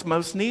where it's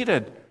most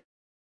needed.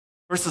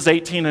 Verses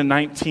 18 and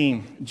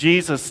 19,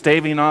 Jesus,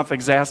 staving off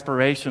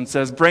exasperation,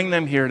 says, "Bring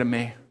them here to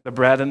me, the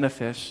bread and the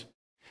fish."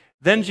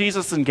 Then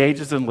Jesus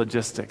engages in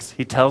logistics.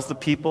 He tells the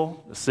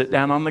people to sit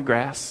down on the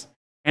grass,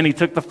 and he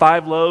took the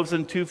 5 loaves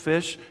and 2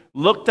 fish,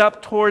 looked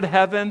up toward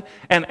heaven,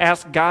 and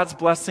asked God's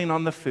blessing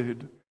on the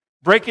food.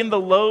 Breaking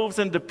the loaves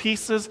into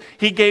pieces,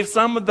 he gave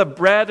some of the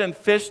bread and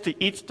fish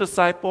to each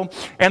disciple,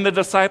 and the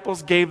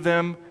disciples gave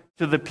them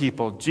to the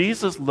people.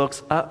 Jesus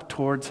looks up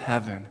towards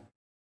heaven.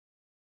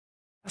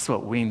 That's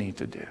what we need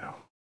to do.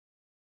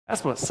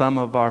 That's what some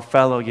of our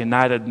fellow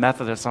United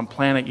Methodists on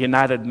Planet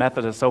United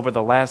Methodists over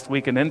the last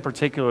week, and in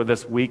particular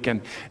this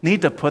weekend,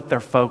 need to put their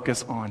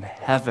focus on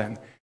heaven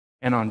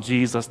and on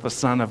Jesus, the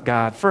Son of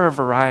God, for a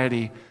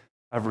variety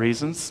of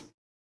reasons.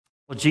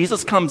 Well,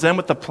 Jesus comes in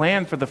with the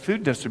plan for the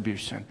food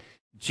distribution.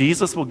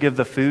 Jesus will give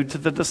the food to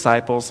the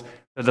disciples.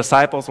 The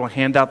disciples will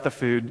hand out the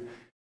food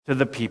to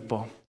the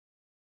people.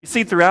 You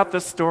see, throughout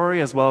this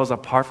story, as well as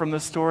apart from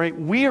this story,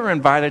 we are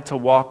invited to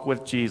walk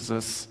with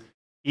Jesus,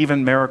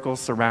 even miracles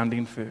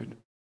surrounding food.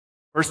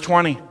 Verse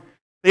 20,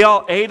 they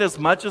all ate as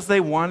much as they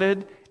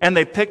wanted and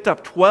they picked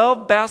up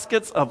 12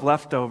 baskets of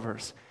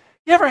leftovers.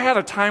 You ever had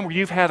a time where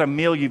you've had a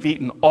meal, you've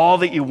eaten all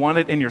that you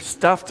wanted, and you're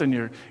stuffed and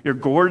you're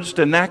gorged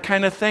and that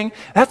kind of thing?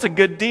 That's a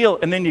good deal,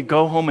 and then you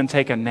go home and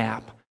take a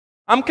nap.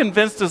 I'm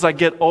convinced as I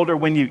get older,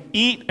 when you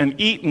eat and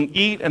eat and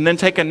eat and then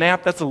take a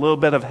nap, that's a little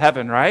bit of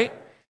heaven, right?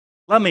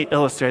 Let me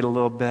illustrate a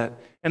little bit.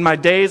 In my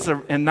days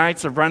and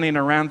nights of running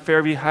around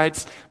Fairview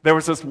Heights, there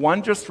was this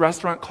wondrous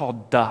restaurant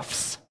called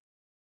Duff's.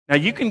 Now,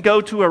 you can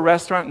go to a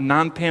restaurant in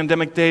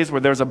non-pandemic days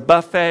where there's a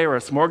buffet or a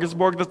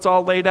smorgasbord that's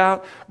all laid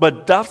out,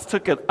 but Duff's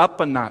took it up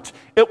a notch.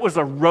 It was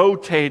a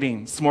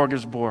rotating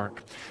smorgasbord.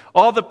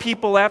 All the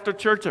people after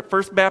church at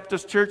First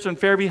Baptist Church in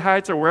Fairview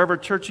Heights or wherever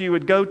church you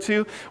would go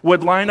to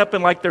would line up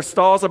in like their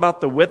stalls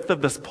about the width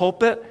of this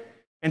pulpit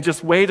and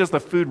just wait as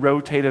the food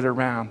rotated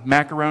around.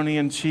 Macaroni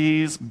and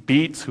cheese,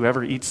 beets,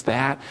 whoever eats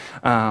that,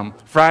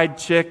 fried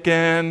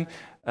chicken,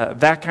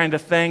 that kind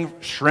of thing,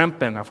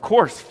 shrimp, and of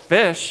course,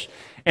 fish.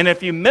 And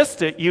if you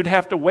missed it, you'd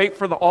have to wait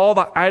for all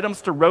the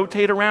items to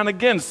rotate around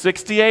again,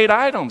 68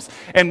 items.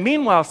 And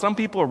meanwhile, some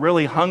people are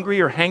really hungry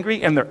or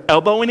hangry, and they're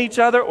elbowing each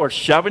other or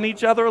shoving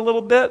each other a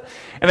little bit.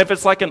 And if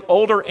it's like an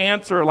older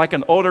aunt or like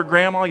an older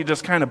grandma, you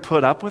just kind of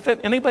put up with it.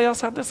 Anybody else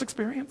have this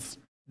experience?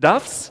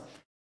 Duff's?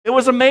 It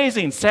was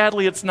amazing.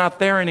 Sadly, it's not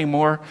there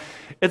anymore.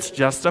 It's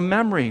just a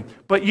memory.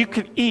 But you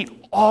can eat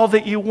all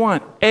that you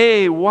want.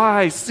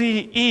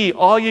 A-Y-C-E,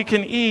 all you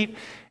can eat.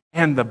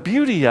 And the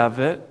beauty of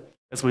it,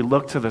 as we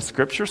look to the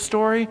scripture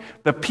story,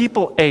 the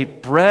people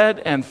ate bread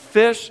and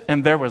fish,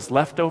 and there was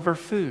leftover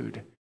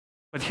food.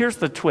 But here's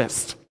the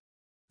twist.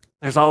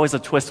 There's always a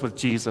twist with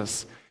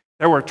Jesus.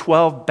 There were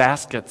 12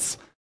 baskets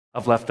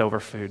of leftover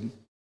food.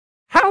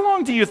 How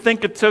long do you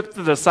think it took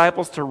the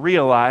disciples to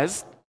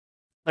realize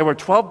there were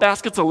 12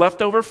 baskets of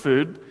leftover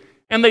food,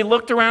 and they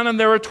looked around and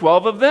there were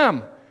 12 of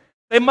them?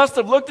 They must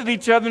have looked at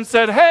each other and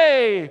said,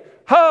 hey,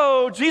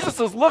 ho, Jesus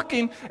is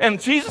looking,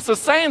 and Jesus is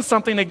saying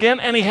something again,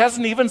 and he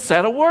hasn't even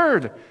said a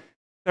word.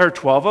 There are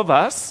 12 of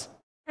us,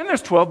 and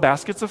there's 12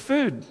 baskets of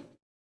food.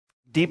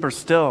 Deeper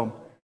still,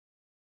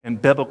 in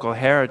biblical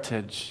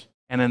heritage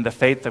and in the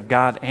faith of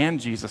God and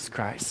Jesus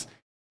Christ,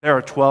 there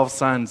are 12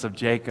 sons of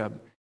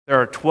Jacob.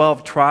 There are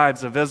 12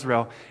 tribes of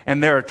Israel,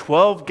 and there are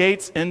 12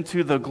 gates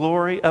into the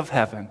glory of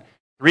heaven.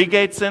 3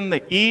 gates in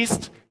the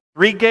east,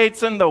 3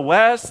 gates in the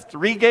west,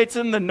 3 gates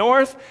in the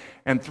north,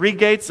 and 3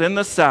 gates in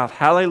the south.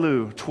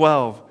 Hallelujah,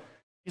 12.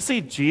 You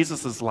see,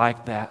 Jesus is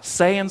like that,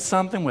 saying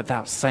something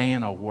without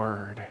saying a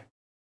word.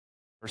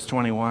 Verse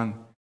 21,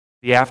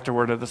 the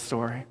afterword of the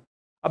story.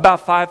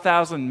 About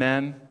 5,000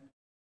 men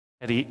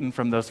had eaten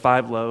from those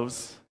 5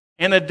 loaves,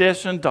 in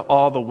addition to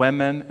all the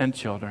women and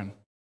children.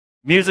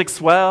 Music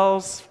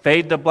swells,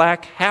 fade to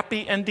black,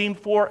 happy ending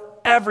for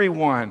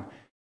everyone.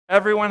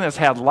 Everyone has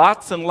had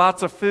lots and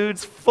lots of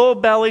foods, full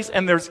bellies,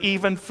 and there's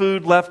even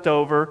food left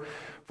over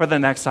for the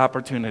next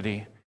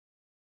opportunity.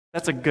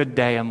 That's a good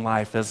day in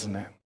life, isn't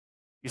it?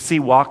 You see,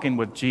 walking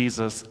with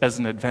Jesus as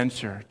an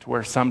adventure to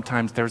where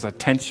sometimes there's a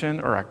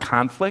tension or a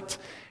conflict,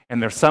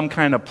 and there's some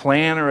kind of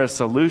plan or a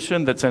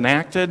solution that's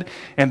enacted,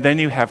 and then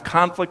you have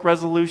conflict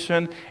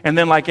resolution, and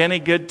then like any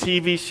good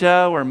TV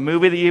show or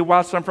movie that you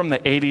watch, I'm from the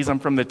 80s, I'm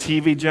from the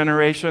TV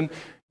generation,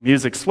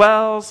 music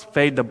swells,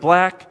 fade to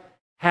black,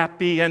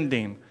 happy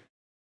ending.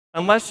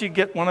 Unless you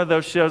get one of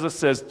those shows that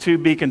says, to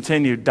be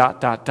continued, ...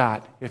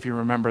 if you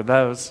remember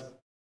those.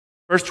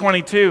 Verse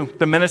 22,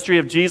 the ministry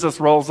of Jesus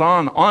rolls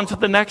on to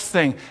the next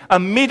thing.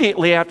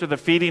 Immediately after the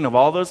feeding of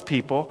all those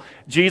people,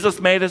 Jesus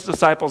made his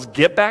disciples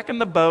get back in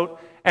the boat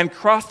and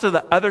cross to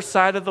the other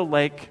side of the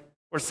lake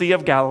or Sea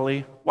of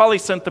Galilee while he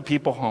sent the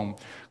people home.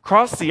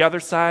 Cross the other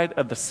side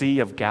of the Sea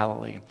of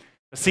Galilee.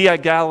 The Sea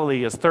of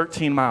Galilee is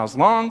 13 miles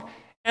long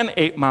and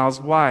 8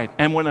 miles wide.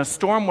 And when a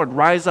storm would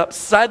rise up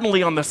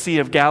suddenly on the Sea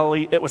of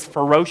Galilee, it was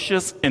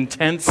ferocious,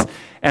 intense,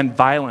 and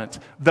violent.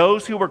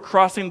 Those who were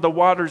crossing the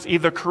waters,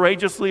 either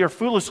courageously or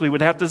foolishly,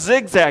 would have to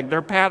zigzag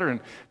their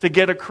pattern to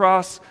get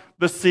across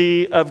the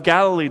Sea of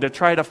Galilee to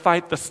try to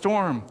fight the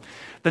storm.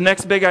 The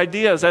next big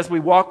idea is as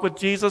we walk with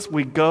Jesus,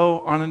 we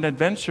go on an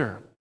adventure.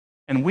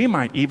 And we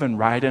might even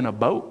ride in a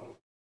boat.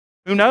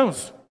 Who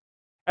knows?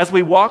 As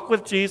we walk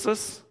with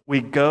Jesus, we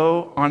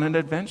go on an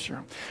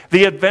adventure.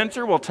 The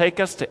adventure will take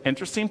us to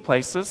interesting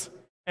places,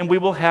 and we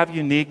will have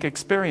unique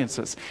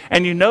experiences.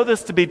 And you know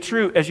this to be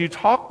true as you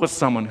talk with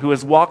someone who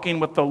is walking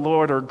with the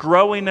Lord or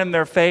growing in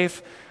their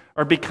faith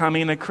or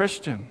becoming a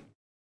Christian.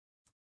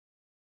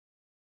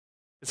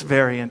 It's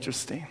very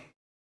interesting.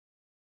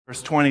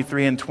 Verse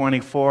 23 and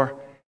 24,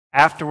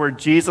 afterward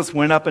Jesus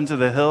went up into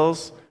the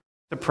hills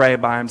to pray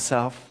by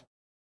himself.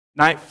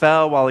 Night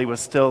fell while he was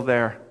still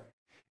there.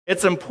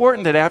 It's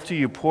important that after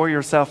you pour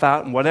yourself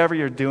out in whatever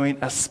you're doing,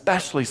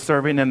 especially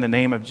serving in the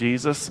name of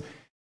Jesus,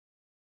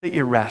 that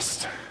you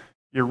rest,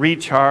 you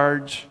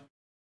recharge,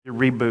 you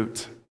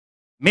reboot.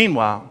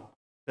 Meanwhile,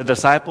 the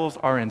disciples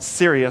are in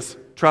serious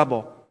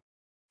trouble.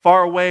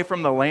 Far away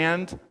from the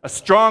land, a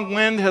strong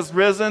wind has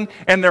risen,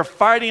 and they're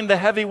fighting the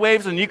heavy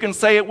waves, and you can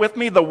say it with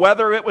me, the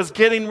weather, it was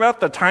getting rough,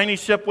 the tiny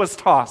ship was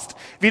tossed.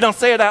 If you don't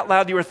say it out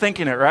loud, you were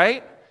thinking it,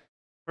 right?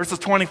 Verses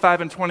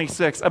 25 and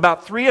 26.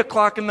 About 3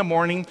 o'clock in the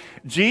morning,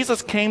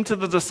 Jesus came to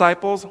the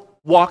disciples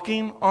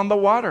walking on the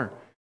water.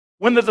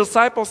 When the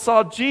disciples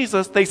saw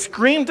Jesus, they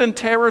screamed in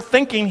terror,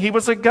 thinking he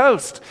was a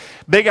ghost.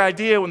 Big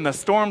idea: when the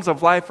storms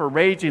of life are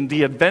raging,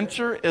 the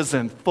adventure is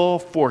in full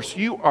force.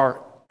 You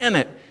are in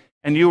it,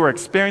 and you are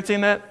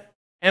experiencing it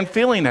and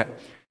feeling it.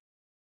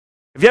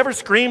 Have you ever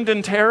screamed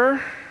in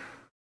terror?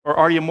 Or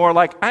are you more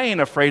like, I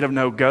ain't afraid of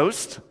no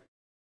ghost?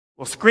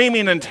 Well,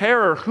 screaming in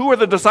terror, who are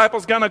the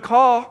disciples going to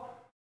call?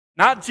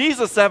 Not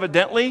Jesus,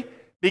 evidently,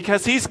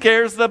 because he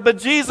scares the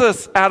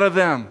bejesus out of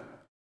them.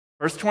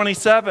 Verse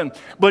 27,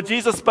 but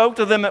Jesus spoke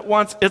to them at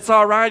once. It's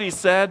all right, he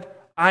said.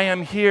 I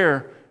am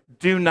here.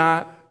 Do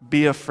not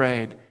be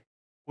afraid.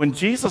 When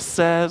Jesus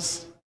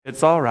says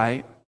it's all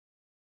right,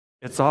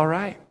 it's all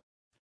right.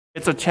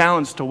 It's a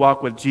challenge to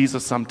walk with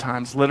Jesus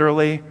sometimes,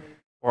 literally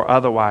or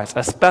otherwise,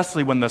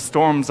 especially when the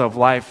storms of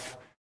life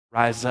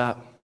rise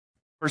up.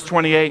 Verse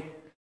 28,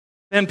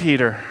 then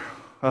Peter,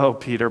 oh,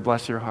 Peter,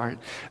 bless your heart.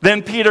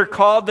 Then Peter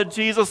called to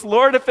Jesus,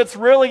 Lord, if it's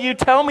really you,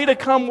 tell me to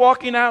come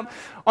walking out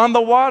on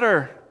the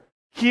water.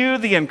 Cue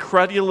the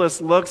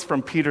incredulous looks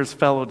from Peter's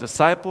fellow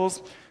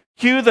disciples.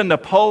 Cue the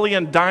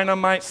Napoleon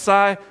Dynamite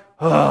sigh.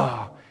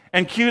 Oh.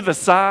 And cue the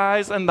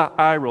sighs and the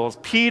eye rolls.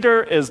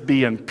 Peter is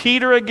being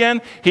Peter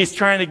again. He's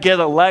trying to get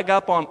a leg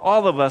up on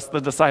all of us,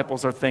 the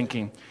disciples are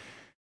thinking.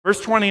 Verse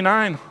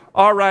 29,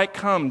 all right,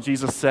 come,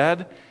 Jesus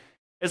said.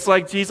 It's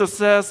like Jesus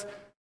says,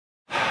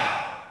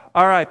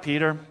 all right,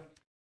 Peter,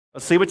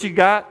 let's see what you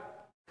got.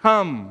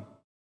 Come,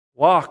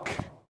 walk.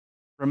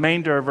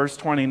 Remainder of verse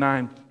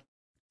 29.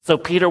 So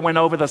Peter went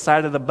over the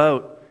side of the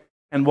boat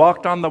and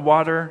walked on the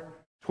water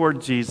toward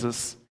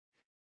Jesus.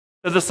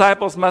 The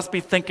disciples must be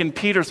thinking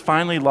Peter's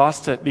finally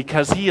lost it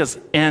because he is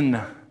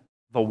in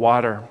the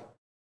water.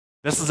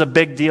 This is a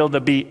big deal to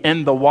be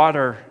in the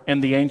water in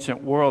the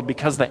ancient world,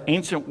 because the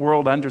ancient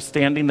world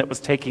understanding that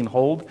was taking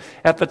hold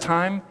at the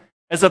time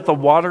is that the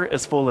water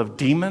is full of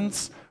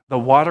demons. The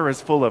water is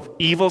full of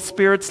evil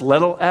spirits,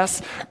 little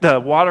s. The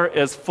water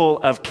is full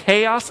of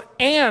chaos.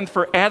 And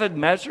for added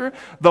measure,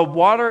 the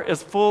water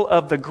is full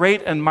of the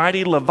great and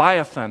mighty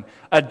Leviathan,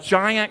 a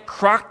giant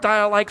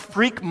crocodile-like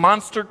freak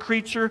monster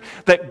creature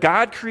that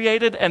God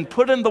created and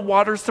put in the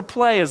waters to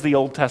play, as the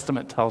Old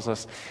Testament tells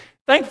us.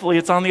 Thankfully,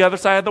 it's on the other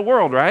side of the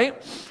world,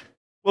 right?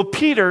 Well,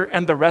 Peter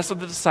and the rest of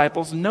the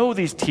disciples know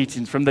these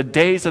teachings from the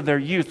days of their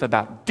youth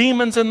about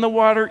demons in the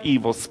water,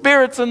 evil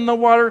spirits in the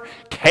water,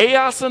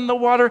 chaos in the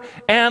water,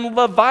 and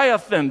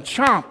Leviathan,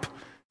 chomp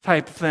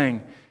type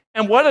thing.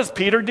 And what does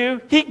Peter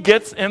do? He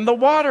gets in the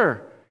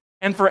water.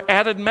 And for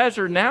added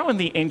measure, now in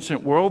the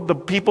ancient world, the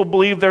people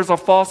believe there's a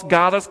false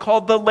goddess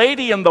called the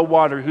Lady in the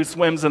Water who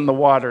swims in the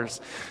waters.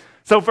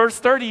 So verse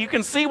 30, you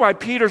can see why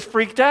Peter's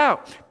freaked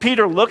out.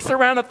 Peter looks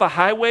around at the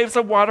high waves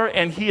of water,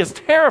 and he is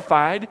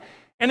terrified,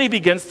 and he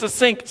begins to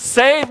sink.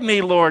 Save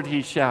me, Lord,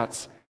 he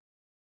shouts.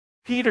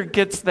 Peter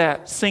gets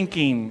that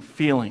sinking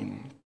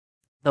feeling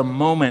the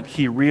moment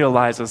he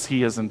realizes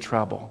he is in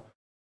trouble.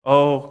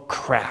 Oh,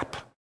 crap.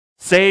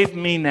 Save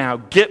me now.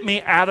 Get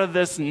me out of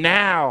this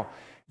now.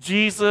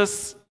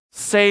 Jesus,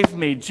 save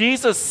me.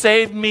 Jesus,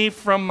 save me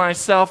from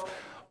myself.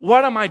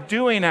 What am I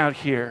doing out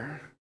here?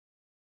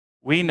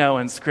 We know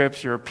in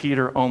Scripture,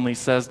 Peter only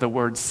says the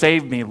word,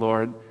 save me,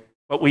 Lord.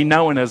 But we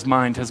know in his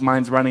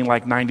mind's running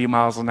like 90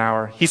 miles an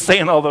hour. He's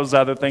saying all those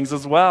other things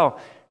as well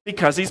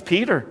because he's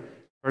Peter.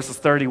 Verses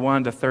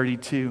 31 to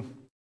 32.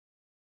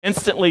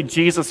 Instantly,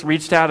 Jesus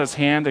reached out his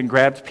hand and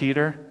grabbed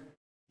Peter.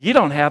 You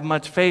don't have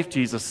much faith,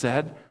 Jesus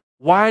said.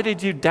 Why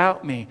did you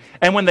doubt me?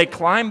 And when they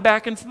climbed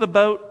back into the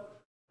boat,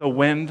 the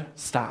wind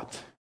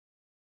stopped.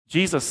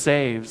 Jesus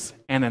saves,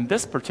 and in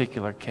this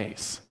particular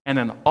case, and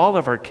in all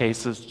of our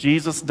cases,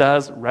 Jesus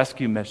does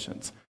rescue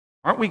missions.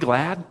 Aren't we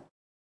glad?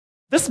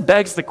 This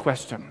begs the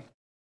question,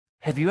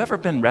 have you ever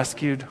been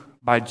rescued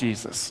by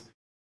Jesus?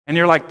 And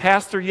you're like,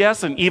 Pastor,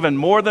 yes, and even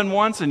more than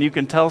once, and you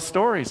can tell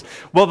stories.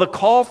 Well, the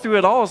call through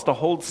it all is to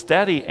hold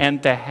steady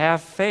and to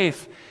have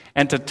faith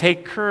and to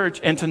take courage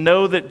and to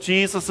know that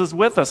Jesus is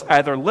with us,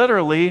 either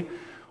literally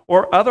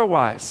or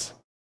otherwise.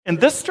 In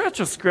this stretch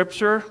of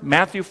Scripture,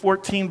 Matthew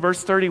 14,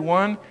 verse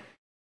 31,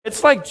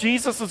 it's like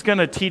Jesus is going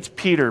to teach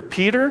Peter,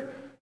 Peter,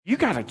 you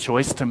got a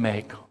choice to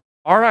make.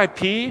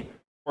 R.I.P.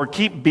 or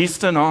keep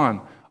beasting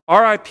on.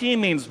 R.I.P.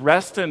 means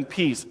rest in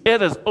peace.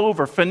 It is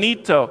over.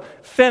 Finito.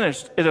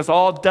 Finished. It is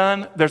all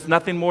done. There's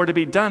nothing more to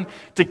be done.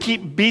 To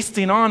keep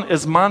beasting on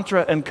is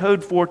mantra and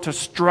code for to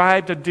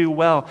strive to do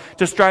well,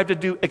 to strive to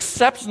do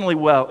exceptionally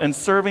well in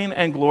serving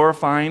and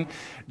glorifying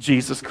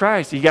Jesus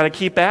Christ. You got to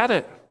keep at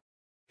it.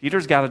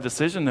 Peter's got a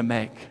decision to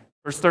make.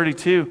 Verse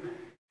 32,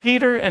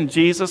 Peter and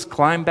Jesus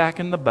climb back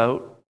in the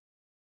boat,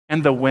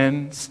 and the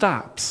wind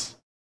stops.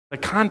 The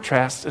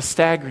contrast is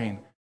staggering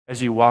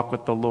as you walk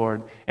with the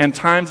Lord. And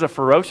times of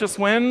ferocious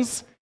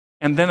winds,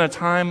 and then a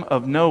time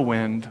of no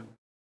wind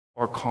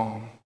or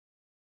calm.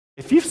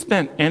 If you've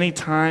spent any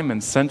time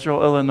in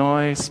central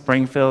Illinois,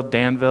 Springfield,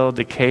 Danville,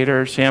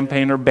 Decatur,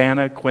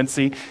 Champaign-Urbana,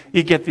 Quincy,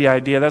 you get the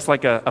idea. That's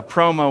like a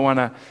promo on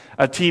a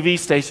TV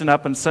station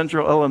up in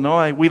central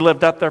Illinois. We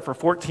lived up there for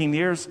 14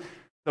 years.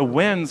 The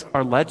winds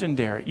are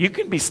legendary. You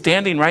can be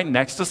standing right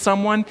next to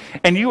someone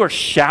and you are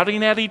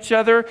shouting at each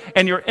other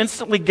and you're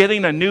instantly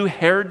getting a new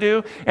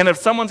hairdo. And if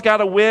someone's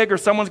got a wig or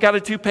someone's got a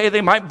toupee,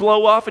 they might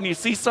blow off and you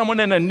see someone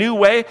in a new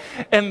way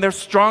and there's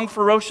strong,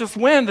 ferocious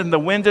wind and the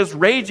wind is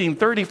raging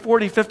 30,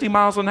 40, 50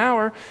 miles an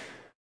hour.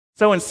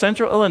 So in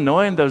central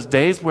Illinois, in those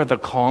days where the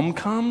calm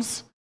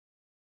comes,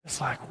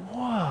 it's like,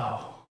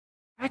 whoa.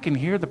 I can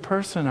hear the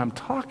person I'm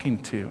talking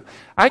to.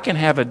 I can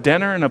have a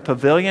dinner in a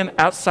pavilion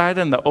outside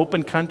in the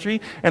open country,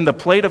 and the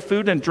plate of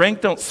food and drink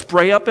don't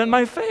spray up in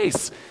my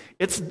face.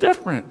 It's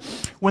different.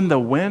 When the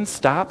wind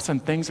stops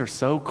and things are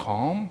so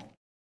calm,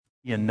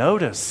 you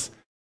notice,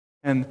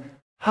 and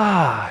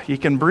you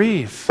can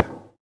breathe.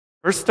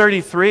 Verse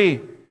 33,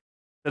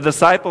 the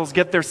disciples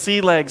get their sea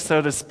legs, so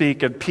to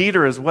speak, and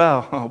Peter as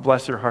well. Oh,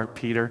 bless your heart,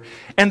 Peter.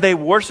 And they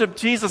worship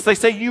Jesus. They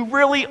say, you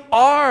really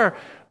are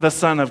the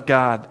Son of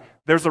God.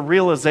 There's a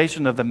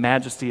realization of the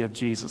majesty of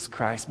Jesus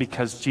Christ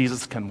because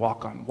Jesus can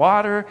walk on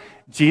water.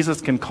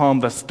 Jesus can calm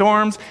the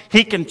storms.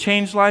 He can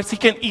change lives. He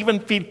can even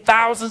feed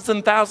thousands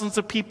and thousands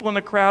of people in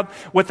a crowd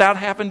without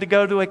having to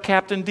go to a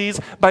Captain D's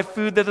by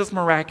food that is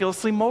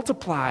miraculously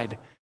multiplied.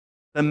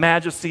 The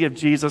majesty of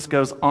Jesus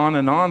goes on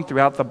and on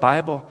throughout the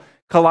Bible.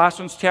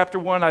 Colossians chapter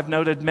 1, I've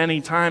noted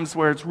many times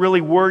where it's really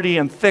wordy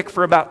and thick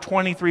for about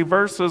 23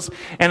 verses,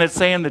 and it's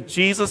saying that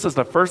Jesus is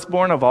the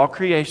firstborn of all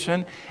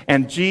creation,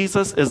 and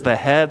Jesus is the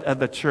head of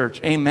the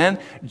church. Amen?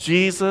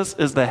 Jesus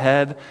is the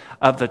head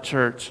of the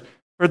church.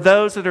 For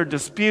those that are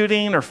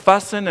disputing or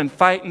fussing and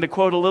fighting, to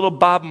quote a little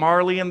Bob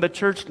Marley in the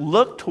church,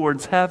 look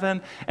towards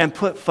heaven and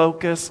put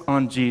focus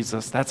on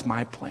Jesus. That's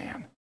my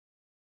plan.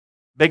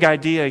 Big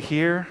idea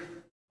here,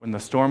 when the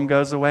storm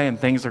goes away and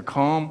things are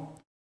calm,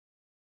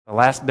 the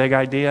last big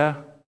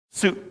idea,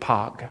 soup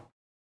pog.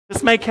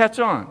 This may catch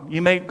on.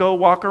 You may go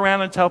walk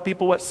around and tell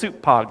people what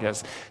soup pog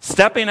is.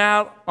 Stepping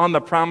out on the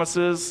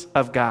promises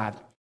of God.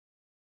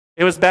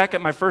 It was back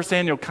at my first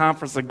annual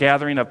conference, a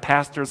gathering of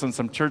pastors and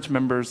some church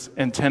members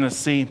in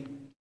Tennessee,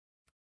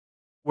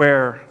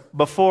 where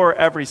before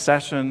every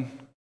session,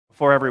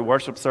 before every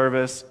worship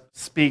service,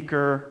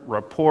 speaker,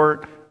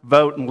 report,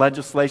 vote, and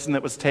legislation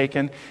that was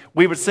taken,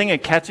 we would sing a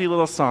catchy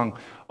little song.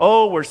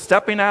 Oh, we're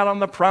stepping out on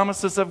the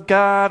promises of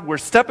God. We're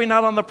stepping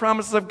out on the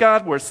promises of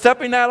God. We're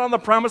stepping out on the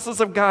promises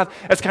of God.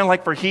 It's kind of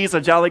like, for he's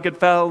a jolly good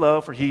fellow,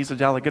 for he's a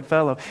jolly good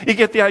fellow. You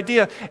get the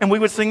idea. And we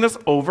would sing this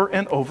over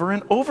and over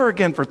and over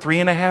again for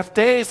 3.5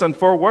 days and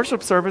 4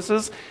 worship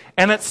services.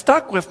 And it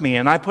stuck with me.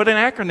 And I put an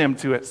acronym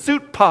to it,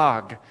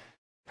 SUITPOG.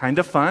 Kind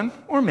of fun,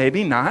 or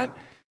maybe not.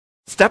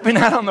 Stepping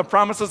out on the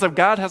promises of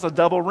God has a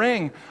double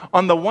ring.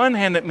 On the one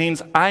hand, it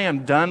means I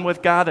am done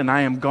with God and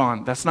I am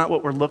gone. That's not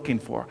what we're looking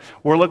for.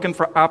 We're looking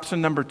for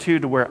option number 2,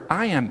 to where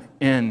I am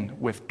in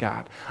with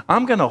God.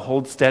 I'm going to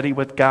hold steady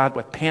with God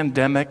with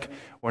pandemic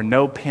or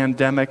no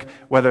pandemic,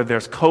 whether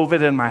there's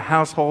COVID in my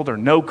household or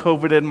no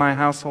COVID in my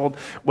household,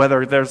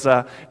 whether there's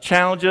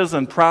challenges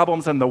and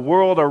problems in the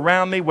world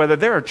around me, whether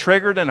there are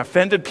triggered and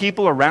offended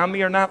people around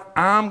me or not.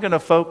 I'm going to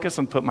focus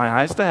and put my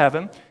eyes to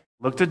heaven,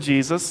 look to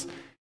Jesus,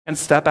 and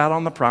step out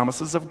on the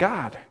promises of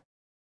God.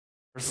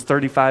 Verses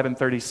 35 and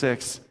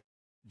 36.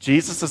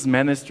 Jesus'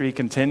 ministry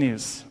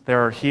continues.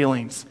 There are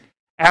healings.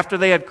 After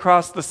they had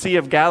crossed the Sea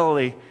of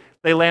Galilee,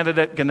 they landed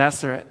at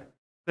Gennesaret.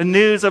 The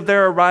news of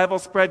their arrival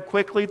spread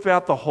quickly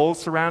throughout the whole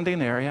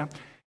surrounding area,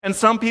 and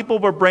some people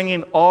were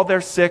bringing all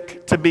their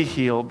sick to be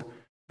healed.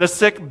 The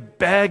sick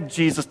begged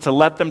Jesus to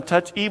let them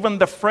touch even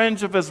the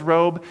fringe of his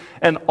robe,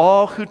 and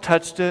all who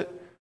touched it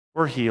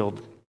were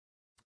healed.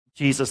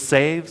 Jesus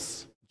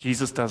saves.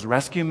 Jesus does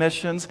rescue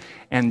missions,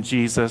 and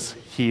Jesus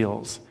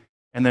heals.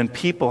 And then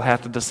people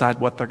have to decide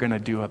what they're going to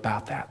do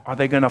about that. Are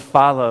they going to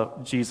follow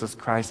Jesus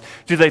Christ?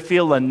 Do they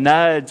feel a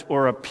nudge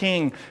or a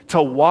ping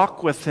to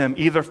walk with him,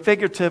 either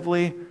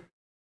figuratively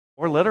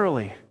or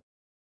literally?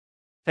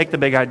 Take the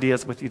big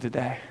ideas with you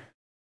today.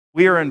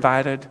 We are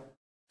invited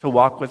to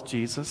walk with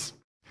Jesus.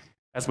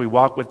 As we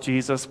walk with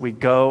Jesus, we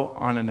go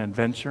on an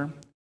adventure.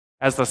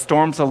 As the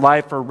storms of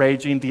life are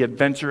raging, the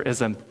adventure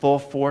is in full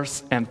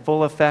force and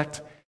full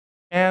effect.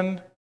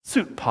 And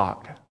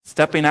SUITPOG,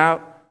 stepping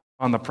out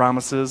on the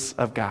promises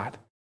of God.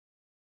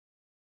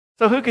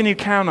 So who can you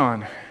count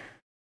on?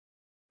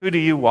 Who do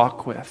you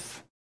walk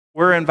with?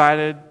 We're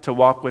invited to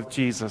walk with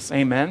Jesus,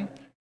 amen?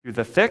 Through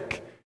the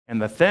thick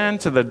and the thin,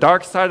 to the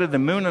dark side of the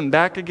moon and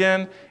back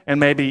again, and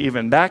maybe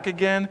even back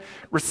again.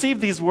 Receive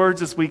these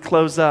words as we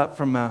close up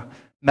from a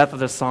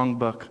Methodist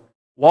songbook.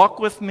 Walk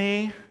with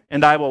me,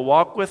 and I will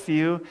walk with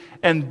you,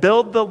 and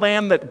build the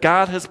land that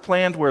God has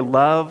planned where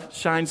love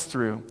shines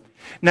through.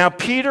 Now,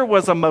 Peter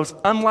was a most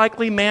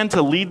unlikely man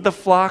to lead the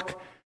flock,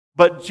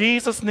 but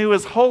Jesus knew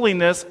his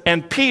holiness,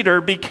 and Peter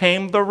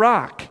became the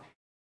rock.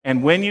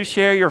 And when you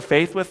share your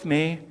faith with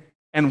me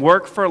and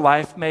work for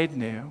life made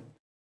new,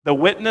 the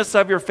witness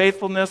of your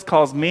faithfulness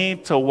calls me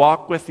to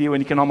walk with you.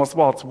 And you can almost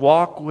waltz,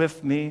 walk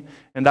with me,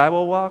 and I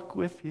will walk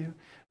with you.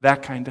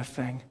 That kind of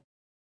thing.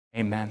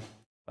 Amen.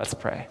 Let's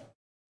pray.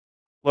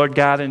 Lord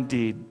God,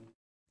 indeed,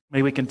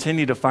 may we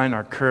continue to find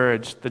our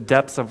courage, the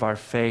depths of our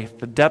faith,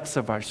 the depths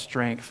of our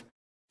strength,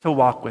 to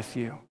walk with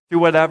you through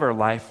whatever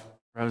life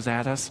throws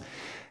at us.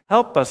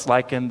 Help us,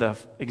 like in the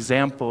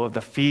example of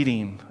the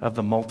feeding of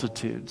the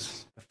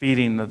multitudes, the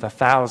feeding of the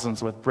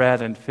thousands with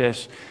bread and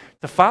fish,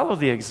 to follow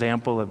the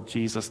example of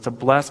Jesus, to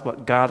bless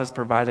what God has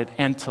provided,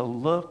 and to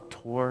look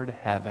toward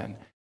heaven,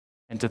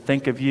 and to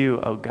think of you,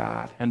 O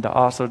God, and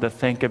also to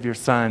think of your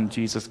Son,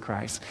 Jesus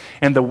Christ,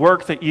 and the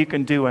work that you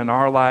can do in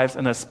our lives,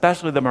 and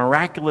especially the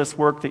miraculous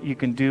work that you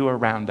can do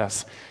around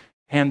us,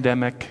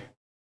 pandemic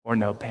or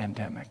no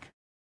pandemic.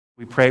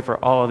 We pray for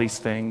all of these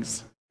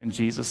things in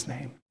Jesus'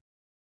 name.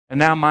 And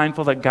now,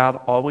 mindful that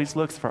God always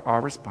looks for our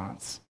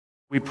response,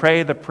 we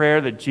pray the prayer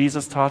that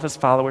Jesus taught his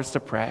followers to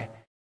pray,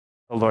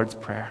 the Lord's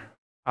Prayer.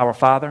 Our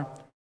Father,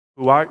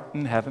 who art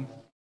in heaven,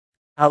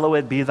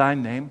 hallowed be thy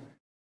name.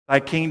 Thy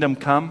kingdom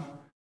come,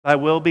 thy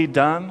will be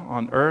done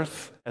on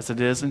earth as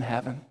it is in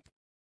heaven.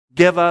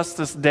 Give us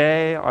this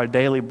day our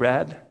daily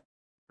bread.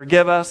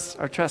 Forgive us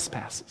our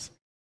trespasses,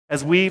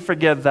 as we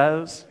forgive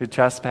those who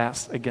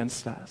trespass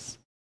against us.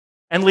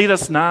 And lead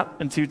us not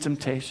into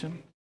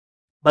temptation,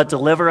 but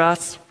deliver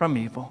us from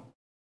evil.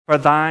 For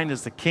thine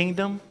is the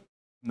kingdom,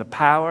 and the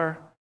power,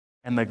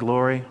 and the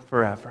glory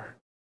forever.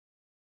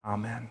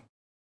 Amen.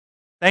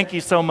 Thank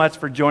you so much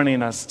for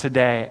joining us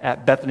today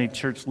at Bethany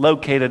Church,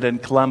 located in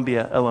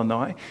Columbia,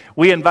 Illinois.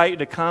 We invite you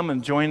to come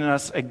and join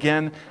us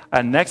again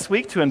next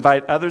week, to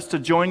invite others to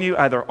join you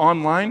either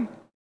online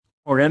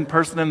or in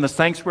person in the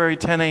sanctuary,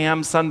 10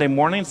 a.m. Sunday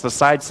mornings. The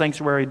side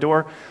sanctuary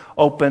door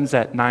opens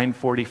at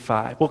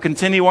 9:45. We'll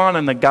continue on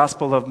in the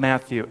Gospel of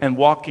Matthew and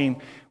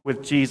walking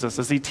with Jesus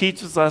as he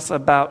teaches us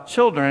about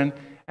children,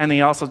 and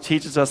he also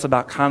teaches us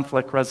about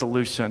conflict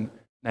resolution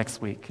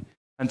next week.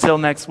 Until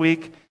next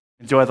week,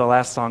 enjoy the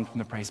last song from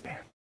the praise band.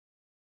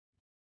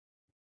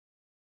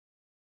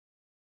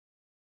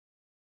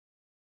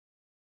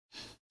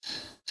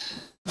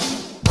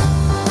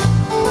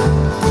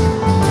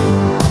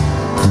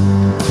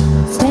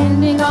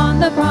 Standing on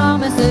the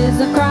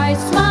promises of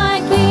Christ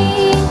my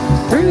King,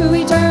 through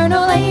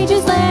eternal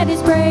ages let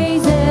his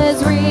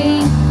praises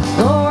ring.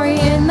 Glory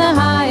in the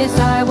highest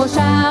I will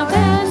shout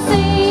and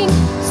sing,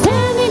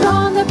 standing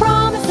on the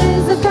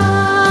promises of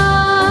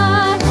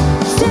God.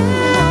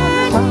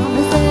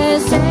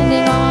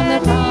 Standing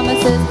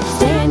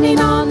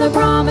on the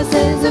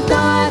promises of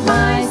God,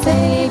 my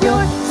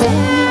Savior.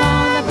 Standing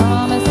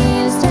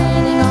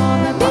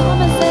on the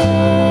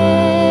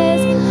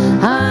promises.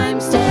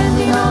 I'm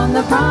standing on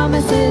the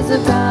promises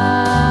of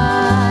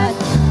God.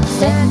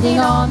 Standing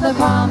on the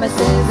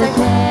promises that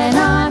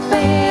cannot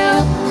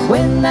fail.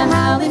 When the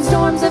howling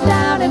storms of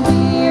doubt and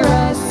fear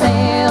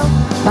assail,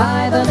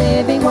 by the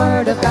living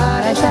word of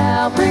God I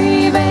shall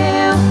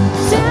prevail.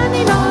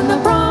 Standing on the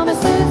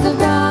promises of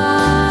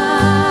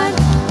God.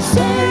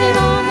 Standing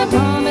on the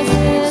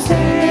promises,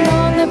 standing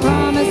on the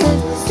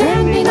promises,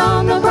 standing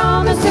on the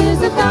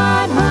promises of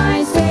God,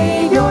 my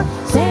Savior.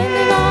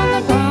 Standing on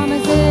the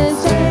promises,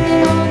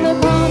 standing on the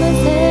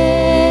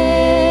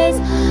promises.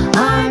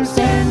 I'm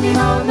standing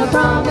on the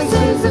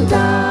promises of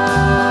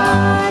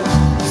God.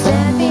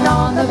 Standing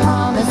on the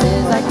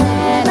promises I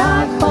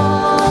cannot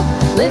fall.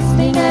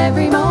 Listening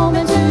every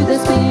moment to the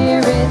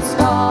Spirit's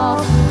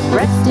call.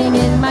 Resting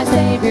in my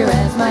Savior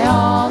as my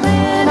all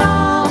in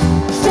all.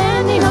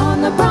 Standing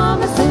on the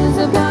promises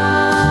of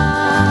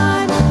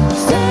God.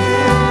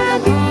 Standing on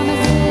the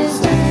promises,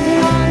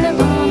 standing on the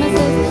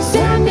promises,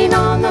 standing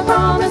on the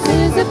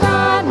promises of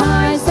God,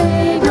 my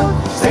Savior.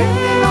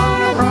 Standing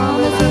on the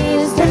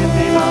promises,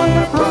 standing on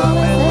the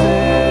promises.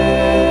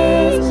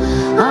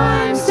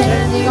 I'm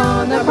standing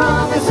on the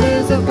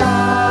promises of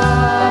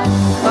God.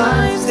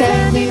 I'm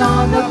standing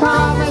on the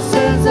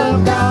promises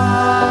of God.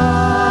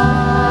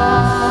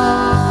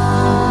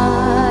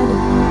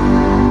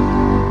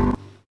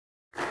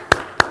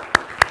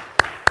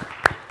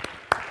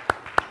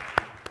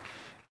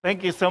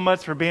 Thank you so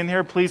much for being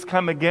here. Please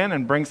come again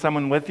and bring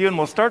someone with you, and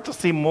we'll start to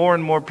see more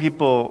and more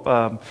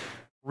people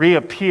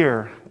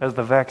reappear as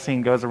the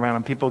vaccine goes around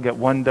and people get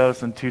 1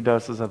 dose and 2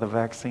 doses of the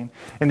vaccine.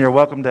 And you're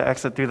welcome to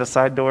exit through the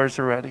side doors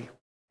already.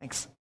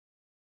 Thanks.